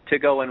to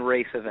go and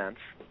race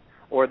events,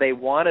 or they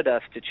wanted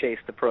us to chase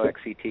the Pro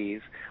XCTs,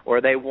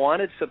 or they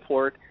wanted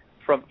support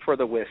for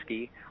the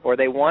whiskey, or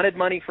they wanted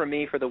money from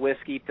me for the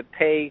whiskey to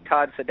pay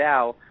Todd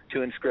Sadow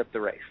to script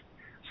the race.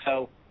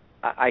 So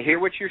I hear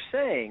what you're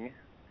saying,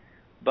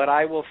 but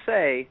I will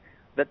say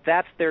that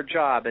that's their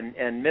job. And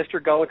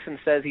Mr. Gullickson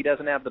says he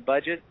doesn't have the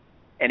budget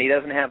and he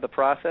doesn't have the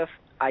process.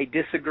 I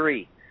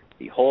disagree.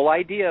 The whole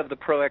idea of the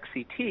Pro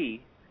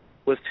XCT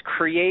was to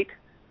create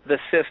the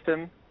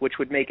system which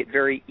would make it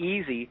very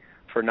easy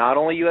for not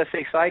only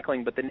USA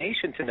Cycling but the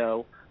nation to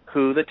know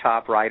who the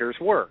top riders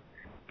were.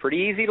 Pretty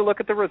easy to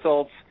look at the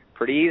results,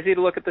 pretty easy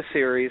to look at the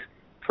series,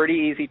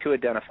 pretty easy to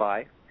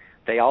identify.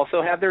 They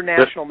also have their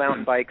National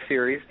Mountain Bike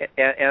Series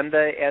and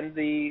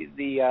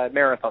the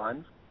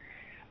marathons,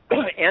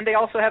 and they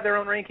also have their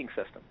own ranking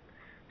system.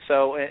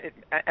 So,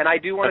 and I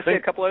do want to say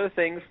a couple other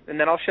things, and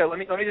then I'll show. Let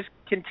me just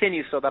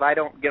continue so that I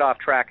don't get off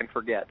track and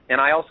forget. And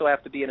I also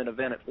have to be in an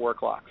event at 4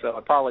 o'clock, so I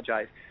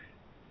apologize.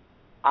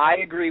 I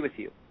agree with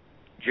you.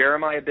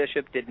 Jeremiah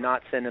Bishop did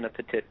not send in a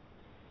petition.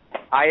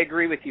 I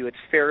agree with you. It's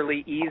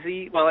fairly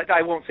easy. Well,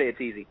 I won't say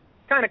it's easy.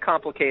 Kind of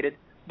complicated,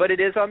 but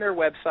it is on their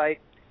website,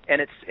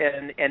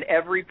 and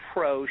every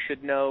pro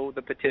should know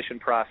the petition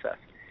process.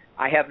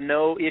 I have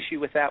no issue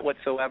with that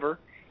whatsoever,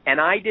 and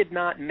I did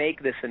not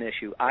make this an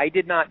issue. I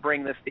did not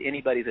bring this to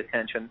anybody's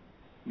attention.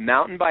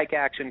 Mountain Bike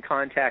Action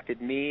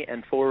contacted me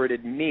and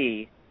forwarded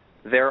me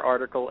their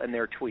article and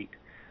their tweet.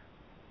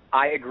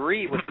 I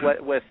agree with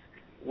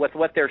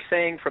what they're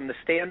saying from the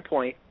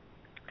standpoint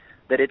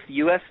that it's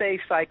USA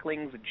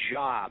Cycling's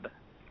job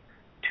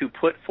to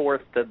put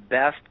forth the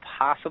best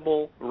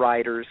possible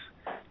riders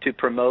to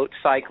promote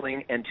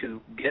cycling and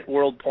to get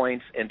world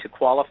points and to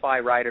qualify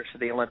riders for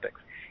the Olympics.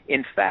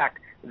 In fact,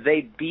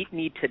 they beat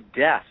me to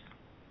death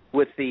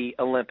with the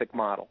Olympic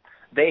model.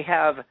 They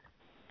have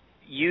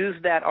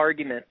used that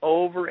argument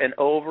over and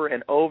over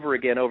and over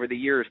again over the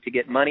years to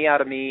get money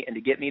out of me and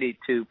to get me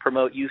to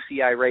promote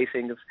UCI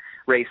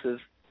races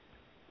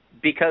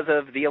because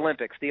of the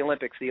Olympics.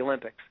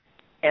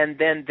 And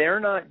then they're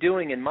not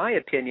doing, in my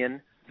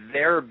opinion,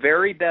 their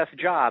very best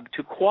job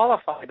to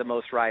qualify the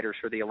most riders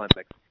for the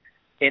Olympics.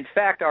 In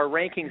fact, our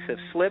rankings have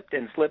slipped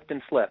and slipped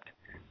and slipped.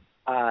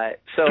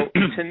 So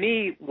to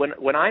me,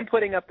 when I'm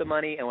putting up the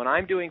money and when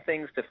I'm doing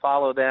things to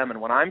follow them and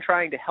when I'm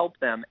trying to help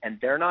them and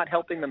they're not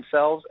helping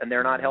themselves and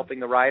they're not helping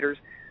the riders,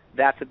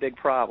 that's a big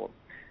problem.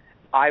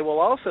 I will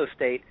also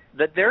state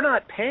that they're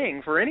not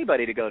paying for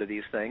anybody to go to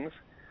these things.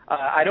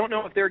 I don't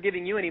know if they're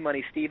giving you any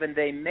money, Stephen.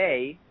 They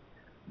may,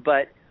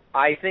 but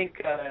I think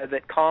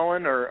that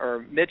Colin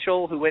or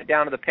Mitchell, who went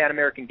down to the Pan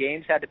American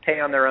Games, had to pay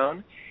on their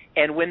own.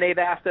 And when they've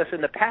asked us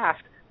in the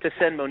past to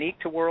send Monique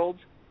to Worlds,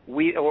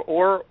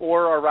 or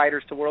our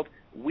riders to Worlds,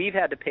 we've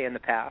had to pay in the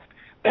past.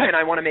 And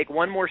I want to make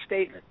one more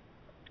statement.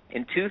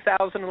 In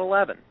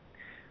 2011,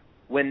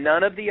 when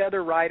none of the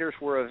other riders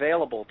were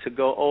available to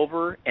go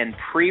over and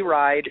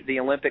pre-ride the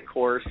Olympic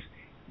course,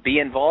 be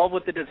involved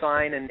with the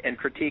design and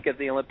critique of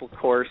the Olympic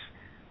course,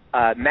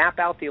 map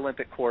out the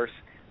Olympic course,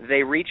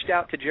 they reached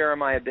out to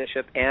Jeremiah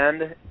Bishop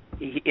and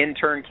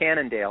intern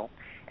Cannondale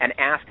and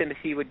asked him if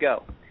he would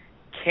go.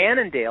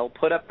 Cannondale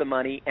put up the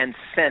money and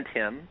sent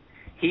him.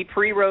 He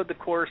pre-rode the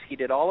course. He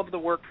did all of the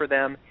work for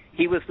them.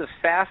 He was the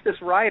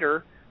fastest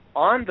rider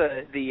on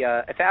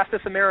the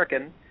fastest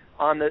American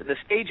on the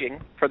staging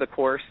for the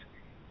course.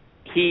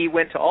 He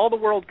went to all the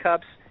World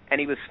Cups, and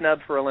he was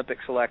snubbed for Olympic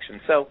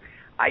selection. So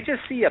I just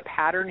see a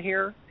pattern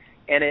here,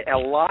 and a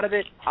lot of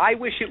it, I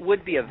wish it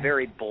would be a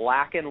very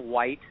black and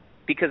white,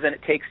 because then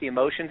it takes the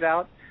emotions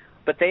out.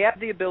 But they have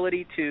the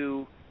ability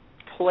to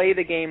play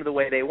the game the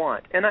way they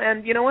want.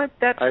 And you know what?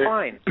 That's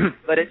fine.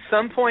 But at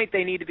some point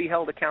they need to be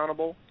held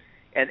accountable,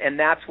 and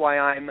that's why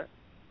I'm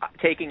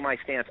taking my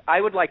stance. I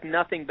would like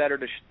nothing better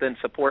than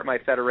support my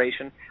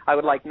federation. I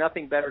would like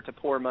nothing better to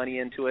pour money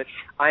into it.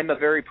 I'm a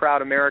very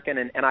proud American,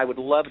 and I would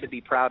love to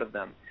be proud of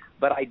them.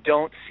 But I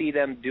don't see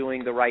them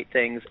doing the right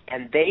things,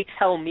 and they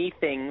tell me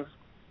things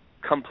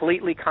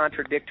completely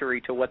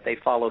contradictory to what they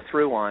follow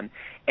through on,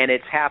 and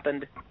it's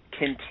happened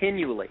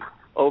continually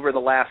over the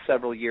last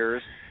several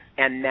years.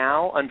 And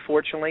now,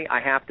 unfortunately, I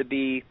have to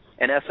be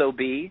an SOB,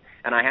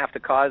 and I have to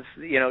cause,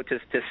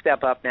 to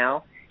step up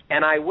now,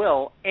 and I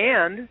will.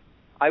 And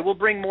I will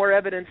bring more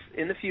evidence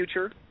in the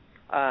future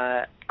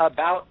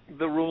about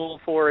the rule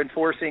for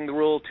enforcing the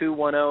rule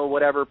 210,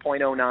 whatever,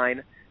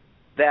 .09,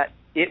 that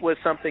it was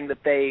something that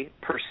they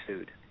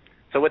pursued.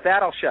 So with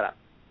that, I'll shut up.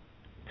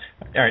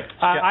 All right.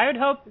 I would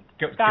hope,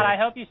 Scott, I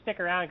hope you stick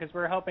around because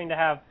we're hoping to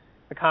have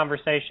a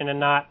conversation and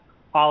not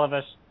all of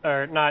us,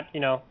 or not,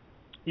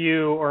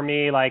 you or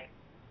me,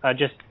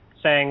 just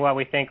saying what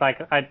we think.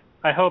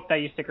 I hope that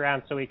you stick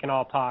around so we can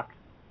all talk.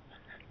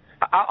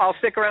 I'll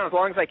stick around as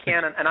long as I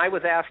can, and I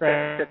was asked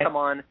to come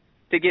on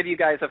to give you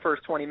guys the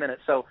first 20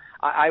 minutes, so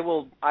I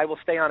will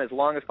stay on as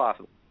long as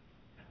possible.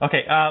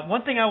 Okay.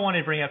 One thing I wanted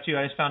to bring up too,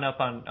 I just found out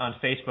on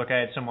Facebook. I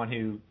had someone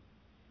who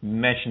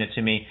mentioned it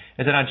to me,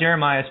 is that on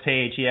Jeremiah's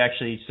page,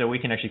 so we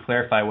can actually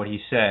clarify what he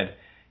said.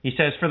 He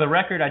says, "For the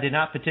record, I did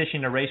not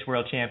petition to race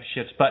world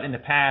championships, but in the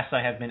past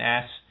I have been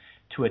asked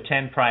to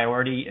attend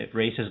priority at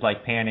races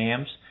like Pan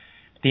Am's.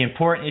 The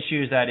important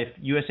issue is that if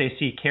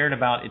USAC cared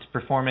about its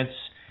performance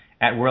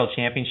at world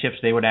championships,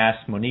 they would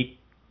ask Monique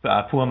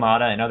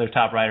Puamata and other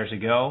top riders to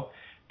go.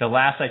 The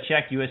last I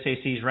checked,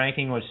 USAC's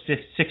ranking was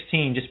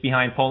 16, just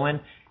behind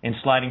Poland, and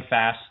sliding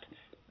fast, !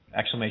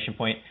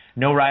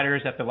 No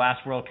riders at the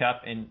last World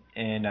Cup, and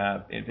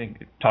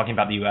talking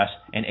about the U.S.,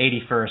 and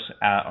 81st,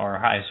 our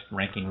highest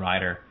ranking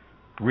rider,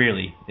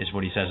 really, is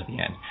what he says at the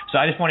end. So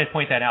I just wanted to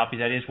point that out,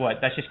 because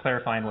that's just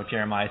clarifying what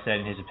Jeremiah said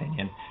in his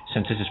opinion,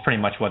 since this is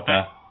pretty much what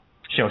the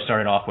show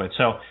started off with.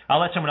 So I'll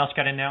let someone else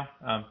get in now.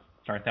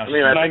 Sorry, that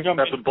was I think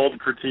that's a bold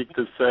critique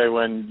to say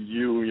when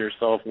you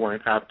yourself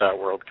weren't at that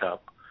World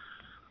Cup,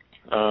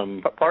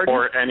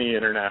 or any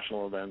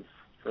international events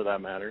for that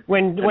matter.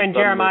 When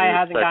Jeremiah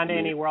hasn't gone to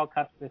any World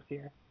Cups this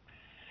year.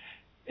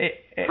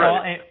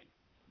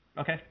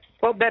 Okay.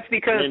 Well, that's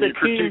because the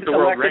team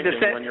selected to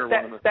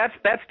send.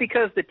 That's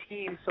because the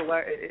team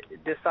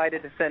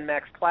decided to send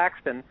Max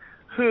Claxton,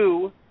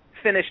 who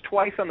finished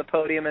twice on the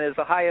podium and is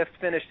the highest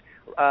finished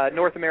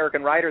North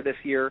American rider this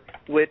year,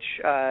 which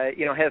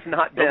has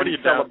not been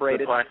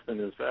celebrated. Nobody doubts that Claxton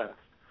is fast.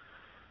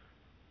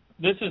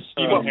 This is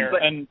Stephen here,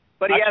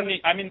 but I'm in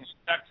the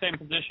exact same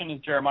position as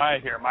Jeremiah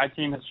here. My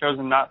team has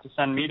chosen not to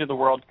send me to the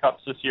World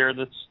Cups this year.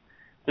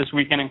 This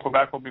weekend in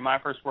Quebec will be my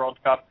first World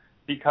Cup,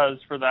 because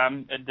for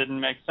them it didn't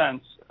make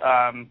sense.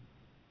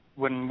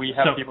 When we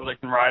have people that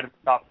can ride at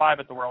the top 5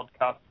 at the World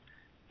Cup,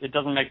 it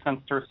doesn't make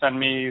sense to send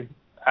me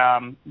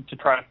to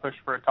try to push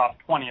for a top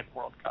 20 at the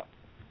World Cup.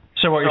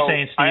 So what you're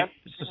saying, Steve?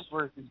 This is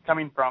where he's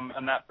coming from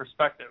in that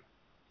perspective.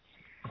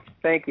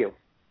 Thank you.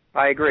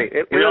 I agree.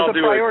 It was a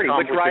priority.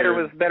 Which rider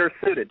was better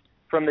suited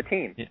from the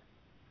team?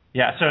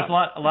 Yeah. So it's a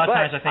lot of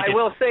times I think. I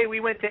will say we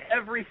went to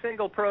every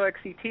single Pro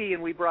XCT,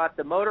 and we brought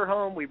the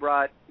motorhome. We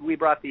brought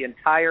the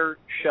entire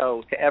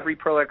show to every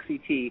Pro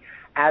XCT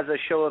as a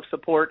show of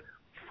support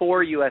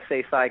for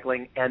USA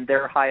Cycling and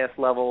their highest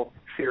level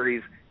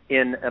series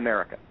in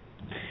America.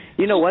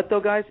 You know what, though,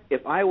 guys?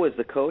 If I was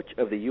the coach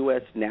of the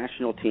U.S.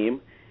 national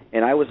team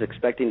and I was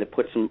expecting to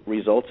put some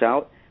results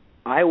out,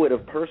 I would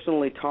have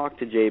personally talked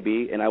to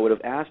JB, and I would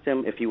have asked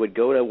him if he would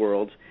go to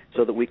Worlds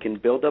so that we can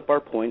build up our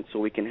points, so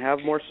we can have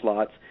more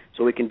slots,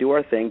 so we can do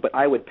our thing. But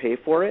I would pay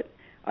for it.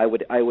 I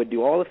would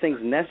do all the things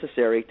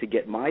necessary to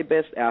get my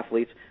best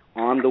athletes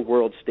on the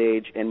world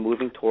stage and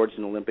moving towards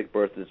an Olympic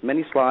berth, as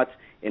many slots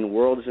in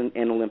Worlds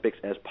and Olympics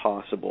as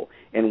possible.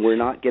 And we're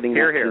not getting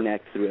that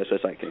connect through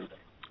SSI Cycling.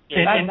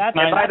 And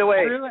by the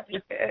way,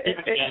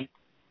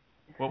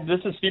 this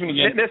is Stephen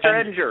again. Mr.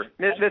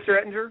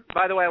 Ettinger,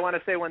 by the way, I want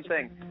to say one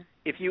thing.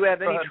 If you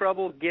have any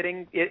trouble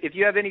getting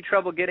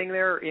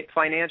there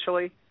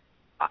financially,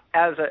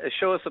 as a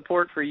show of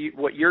support for you,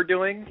 what you're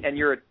doing and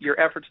your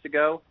efforts to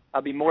go,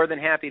 I'll be more than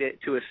happy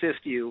to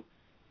assist you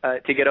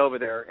to get over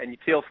there. And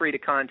feel free to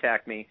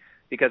contact me,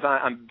 because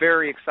I'm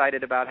very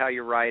excited about how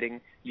you're riding.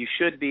 You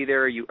should be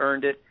there. You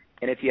earned it.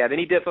 And if you have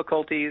any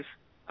difficulties,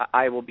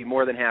 I will be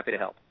more than happy to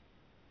help.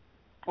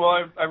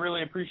 Well, I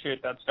really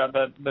appreciate that, Scott.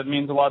 That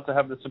means a lot to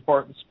have the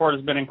support. The support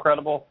has been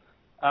incredible,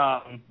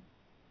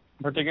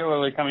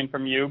 particularly coming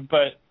from you.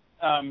 But,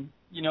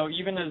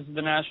 even as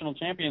the national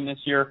champion this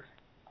year,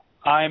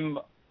 I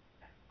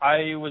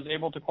was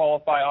able to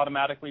qualify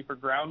automatically for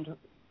ground,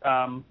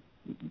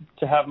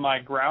 to have my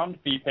ground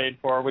fee paid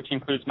for, which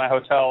includes my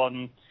hotel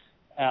and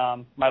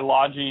my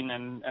lodging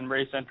and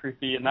race entry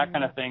fee and that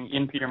kind of thing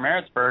in Peter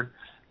Maritzburg.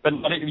 But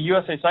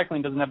USA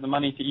Cycling doesn't have the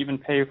money to even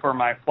pay for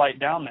my flight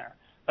down there.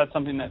 That's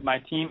something that my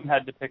team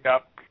had to pick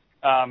up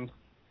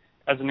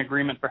as an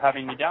agreement for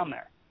having me down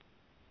there.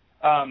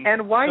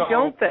 And why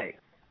don't they?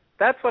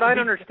 That's what I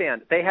don't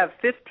understand. They have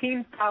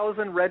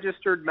 15,000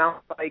 registered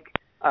mountain bike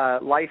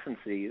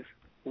licensees.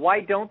 Why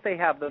don't they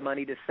have the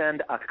money to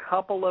send a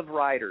couple of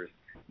riders?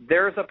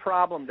 There's a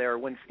problem there.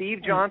 When Steve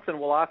Johnson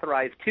will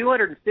authorize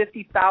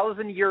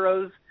 250,000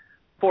 euros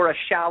for a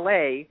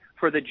chalet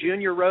for the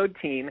junior road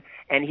team,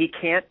 and he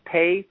can't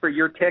pay for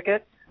your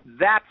ticket,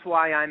 That's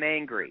why I'm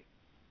angry.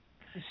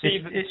 See,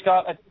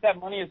 Scott, I think that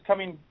money is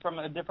coming from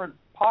a different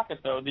pocket,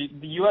 though.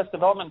 The U.S.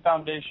 Development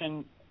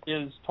Foundation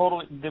is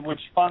which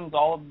funds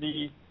all of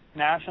the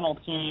national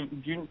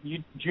team,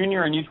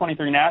 junior and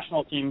U23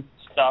 national team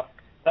stuff.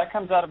 That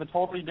comes out of a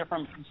totally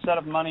different set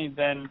of money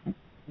than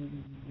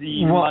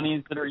the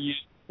monies that are used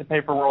to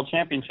pay for world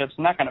championships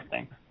and that kind of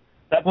thing.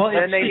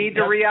 Then they need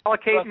to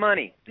reallocate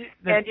money.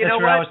 And you know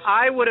what?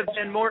 I would have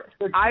been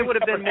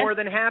more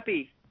than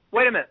happy.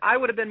 Wait a minute. I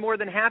would have been more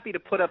than happy to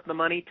put up the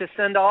money to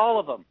send all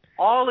of them,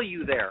 all of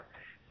you there,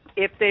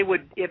 if they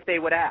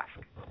would ask.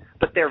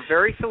 But they're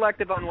very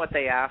selective on what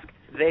they ask.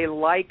 They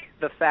like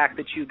the fact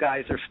that you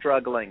guys are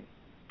struggling.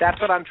 That's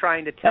what I'm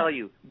trying to tell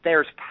you.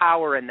 There's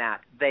power in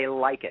that. They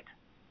like it.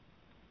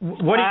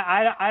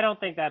 I don't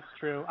think that's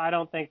true. I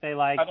don't think they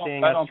like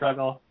seeing us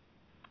struggle.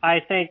 I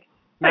think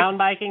mountain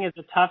biking is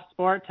a tough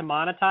sport to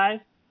monetize.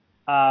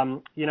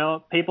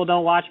 People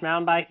don't watch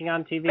mountain biking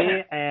on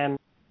TV, and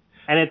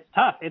it's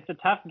tough. It's a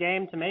tough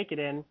game to make it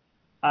in.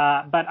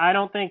 But I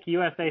don't think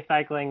USA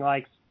Cycling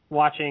likes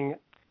watching.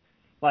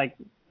 Let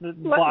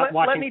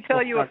me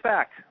tell you a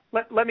fact.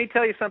 Let me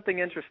tell you something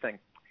interesting.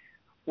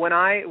 When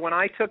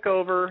I took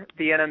over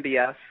the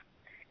NMBS,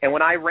 and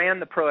when I ran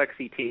the Pro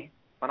XCT,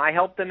 when I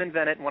helped them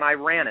invent it, and when I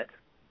ran it,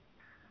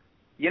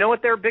 you know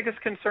what their biggest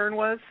concern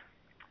was?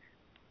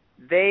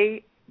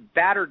 They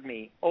battered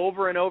me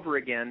over and over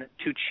again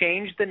to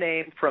change the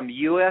name from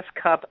U.S.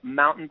 Cup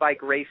Mountain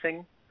Bike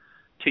Racing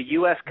to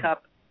U.S.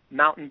 Cup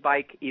Mountain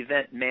Bike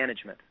Event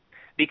Management,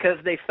 because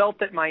they felt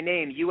that my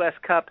name, U.S.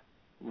 Cup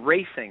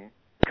Racing,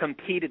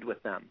 competed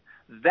with them.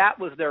 That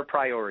was their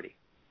priority.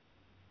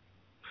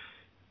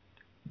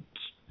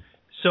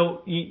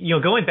 So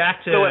going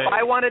back to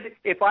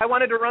if I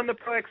wanted to run the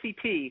Pro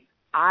XCT,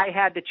 I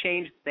had to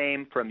change the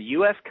name from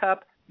U.S.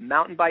 Cup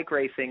Mountain Bike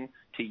Racing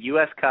to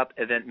U.S. Cup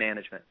Event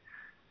Management.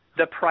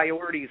 The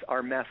priorities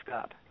are messed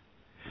up.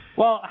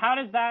 Well, how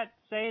does that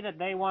say that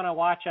they want to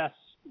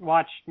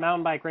watch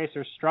mountain bike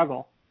racers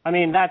struggle? I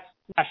mean, that's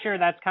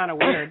kind of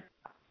weird.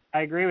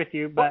 I agree with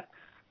you, but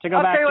to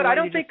go back to what I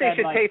don't think they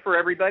should said, pay for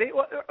everybody.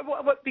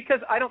 Because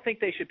I don't think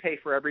they should pay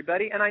for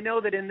everybody, and I know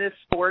that in this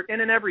sport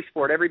and in every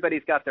sport,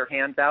 everybody's got their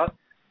hands out.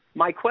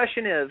 My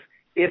question is,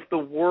 if the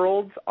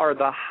worlds are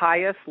the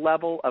highest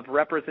level of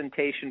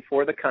representation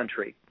for the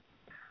country,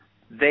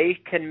 they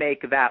can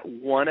make that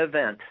one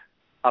event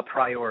a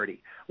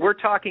priority. We're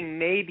talking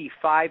maybe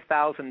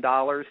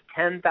 $5,000,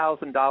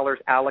 $10,000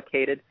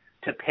 allocated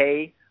to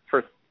pay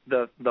for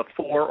the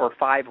 4 or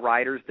 5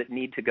 riders that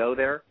need to go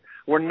there.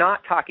 We're not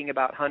talking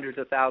about hundreds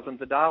of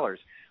thousands of dollars.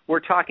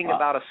 We're talking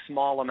about a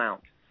small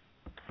amount.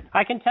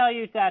 I can tell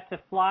you that to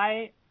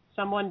fly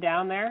someone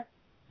down there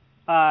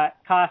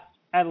costs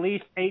at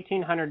least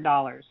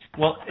 $1,800.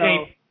 Well, so,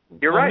 hey,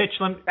 you're right. Mitch,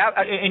 shouldn't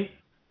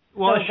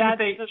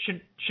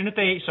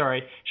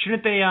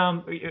they?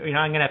 I'm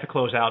going to have to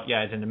close out,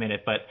 guys, in a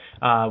minute. But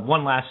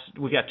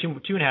we've got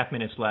 2.5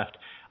 minutes left.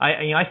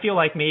 I feel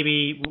like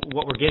maybe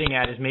what we're getting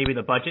at is maybe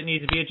the budget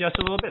needs to be adjusted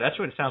a little bit. That's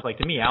what it sounds like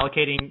to me.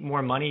 Allocating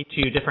more money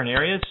to different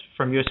areas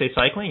from USA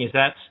Cycling, is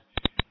that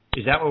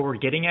what we're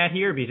getting at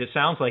here? Because it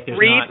sounds like there's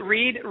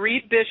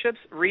Read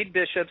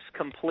Bishop's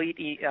complete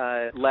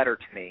letter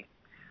to me.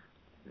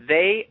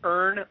 They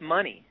earn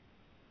money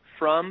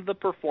from the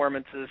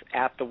performances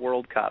at the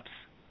World Cups.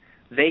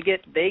 They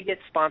get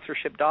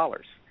sponsorship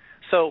dollars.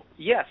 So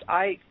yes,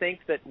 I think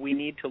that we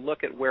need to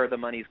look at where the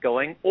money's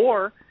going,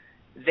 or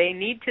they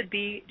need to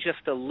be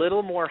just a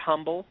little more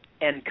humble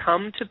and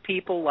come to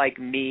people like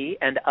me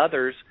and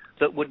others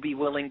that would be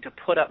willing to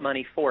put up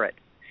money for it.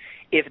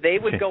 If they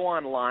would go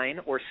online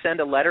or send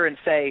a letter and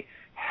say,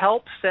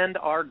 help send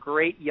our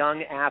great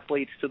young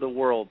athletes to the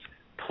Worlds,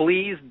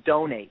 please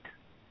donate.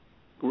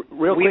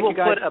 Real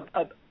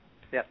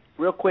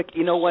quick,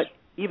 you know what?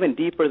 Even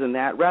deeper than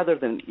that, rather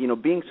than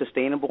being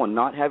sustainable and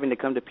not having to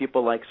come to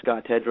people like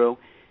Scott Tedrow,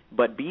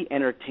 but be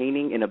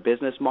entertaining in a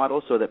business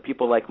model so that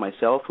people like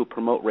myself who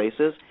promote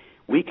races,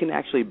 we can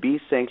actually be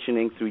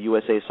sanctioning through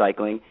USA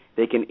Cycling.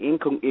 They can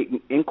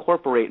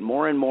incorporate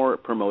more and more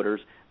promoters,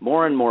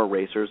 more and more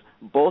racers,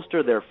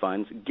 bolster their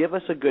funds, give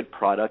us a good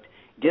product,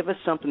 give us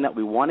something that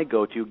we want to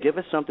go to, give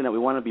us something that we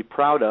want to be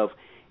proud of,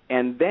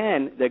 and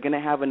then they're going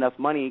to have enough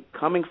money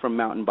coming from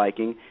mountain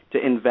biking to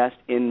invest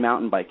in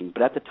mountain biking.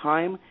 But at the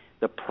time,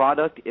 the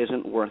product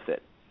isn't worth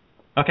it.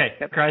 Okay,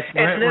 guys.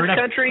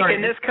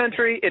 In this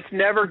country, it's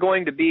never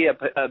going to be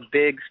a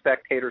big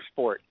spectator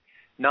sport.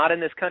 Not in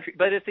this country,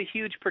 but it's a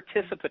huge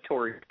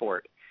participatory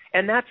sport,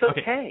 and that's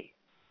okay.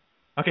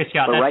 Okay,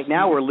 Scott. But right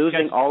now, we're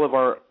losing all of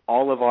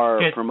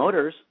our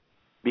promoters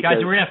because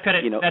guys, we're gonna have to cut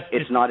it.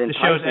 It's not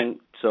enticing.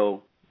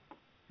 So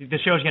the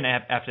show's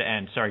gonna have to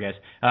end. Sorry, guys.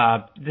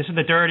 This is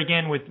The Dirt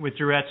again with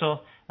Drew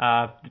Etzel.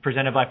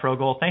 Presented by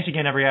ProGold. Thanks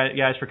again, everybody,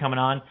 guys, for coming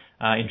on.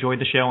 Enjoyed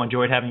the show.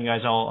 Enjoyed having you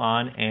guys all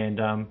on, and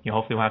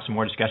hopefully we'll have some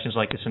more discussions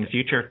like this in the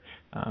future.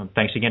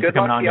 Thanks again for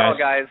coming on,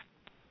 guys.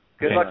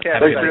 Good luck to you all,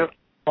 guys. Good luck to Thanks, everybody. Drew.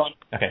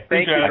 Okay.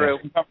 Thank you, Drew.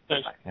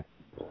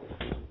 Bye.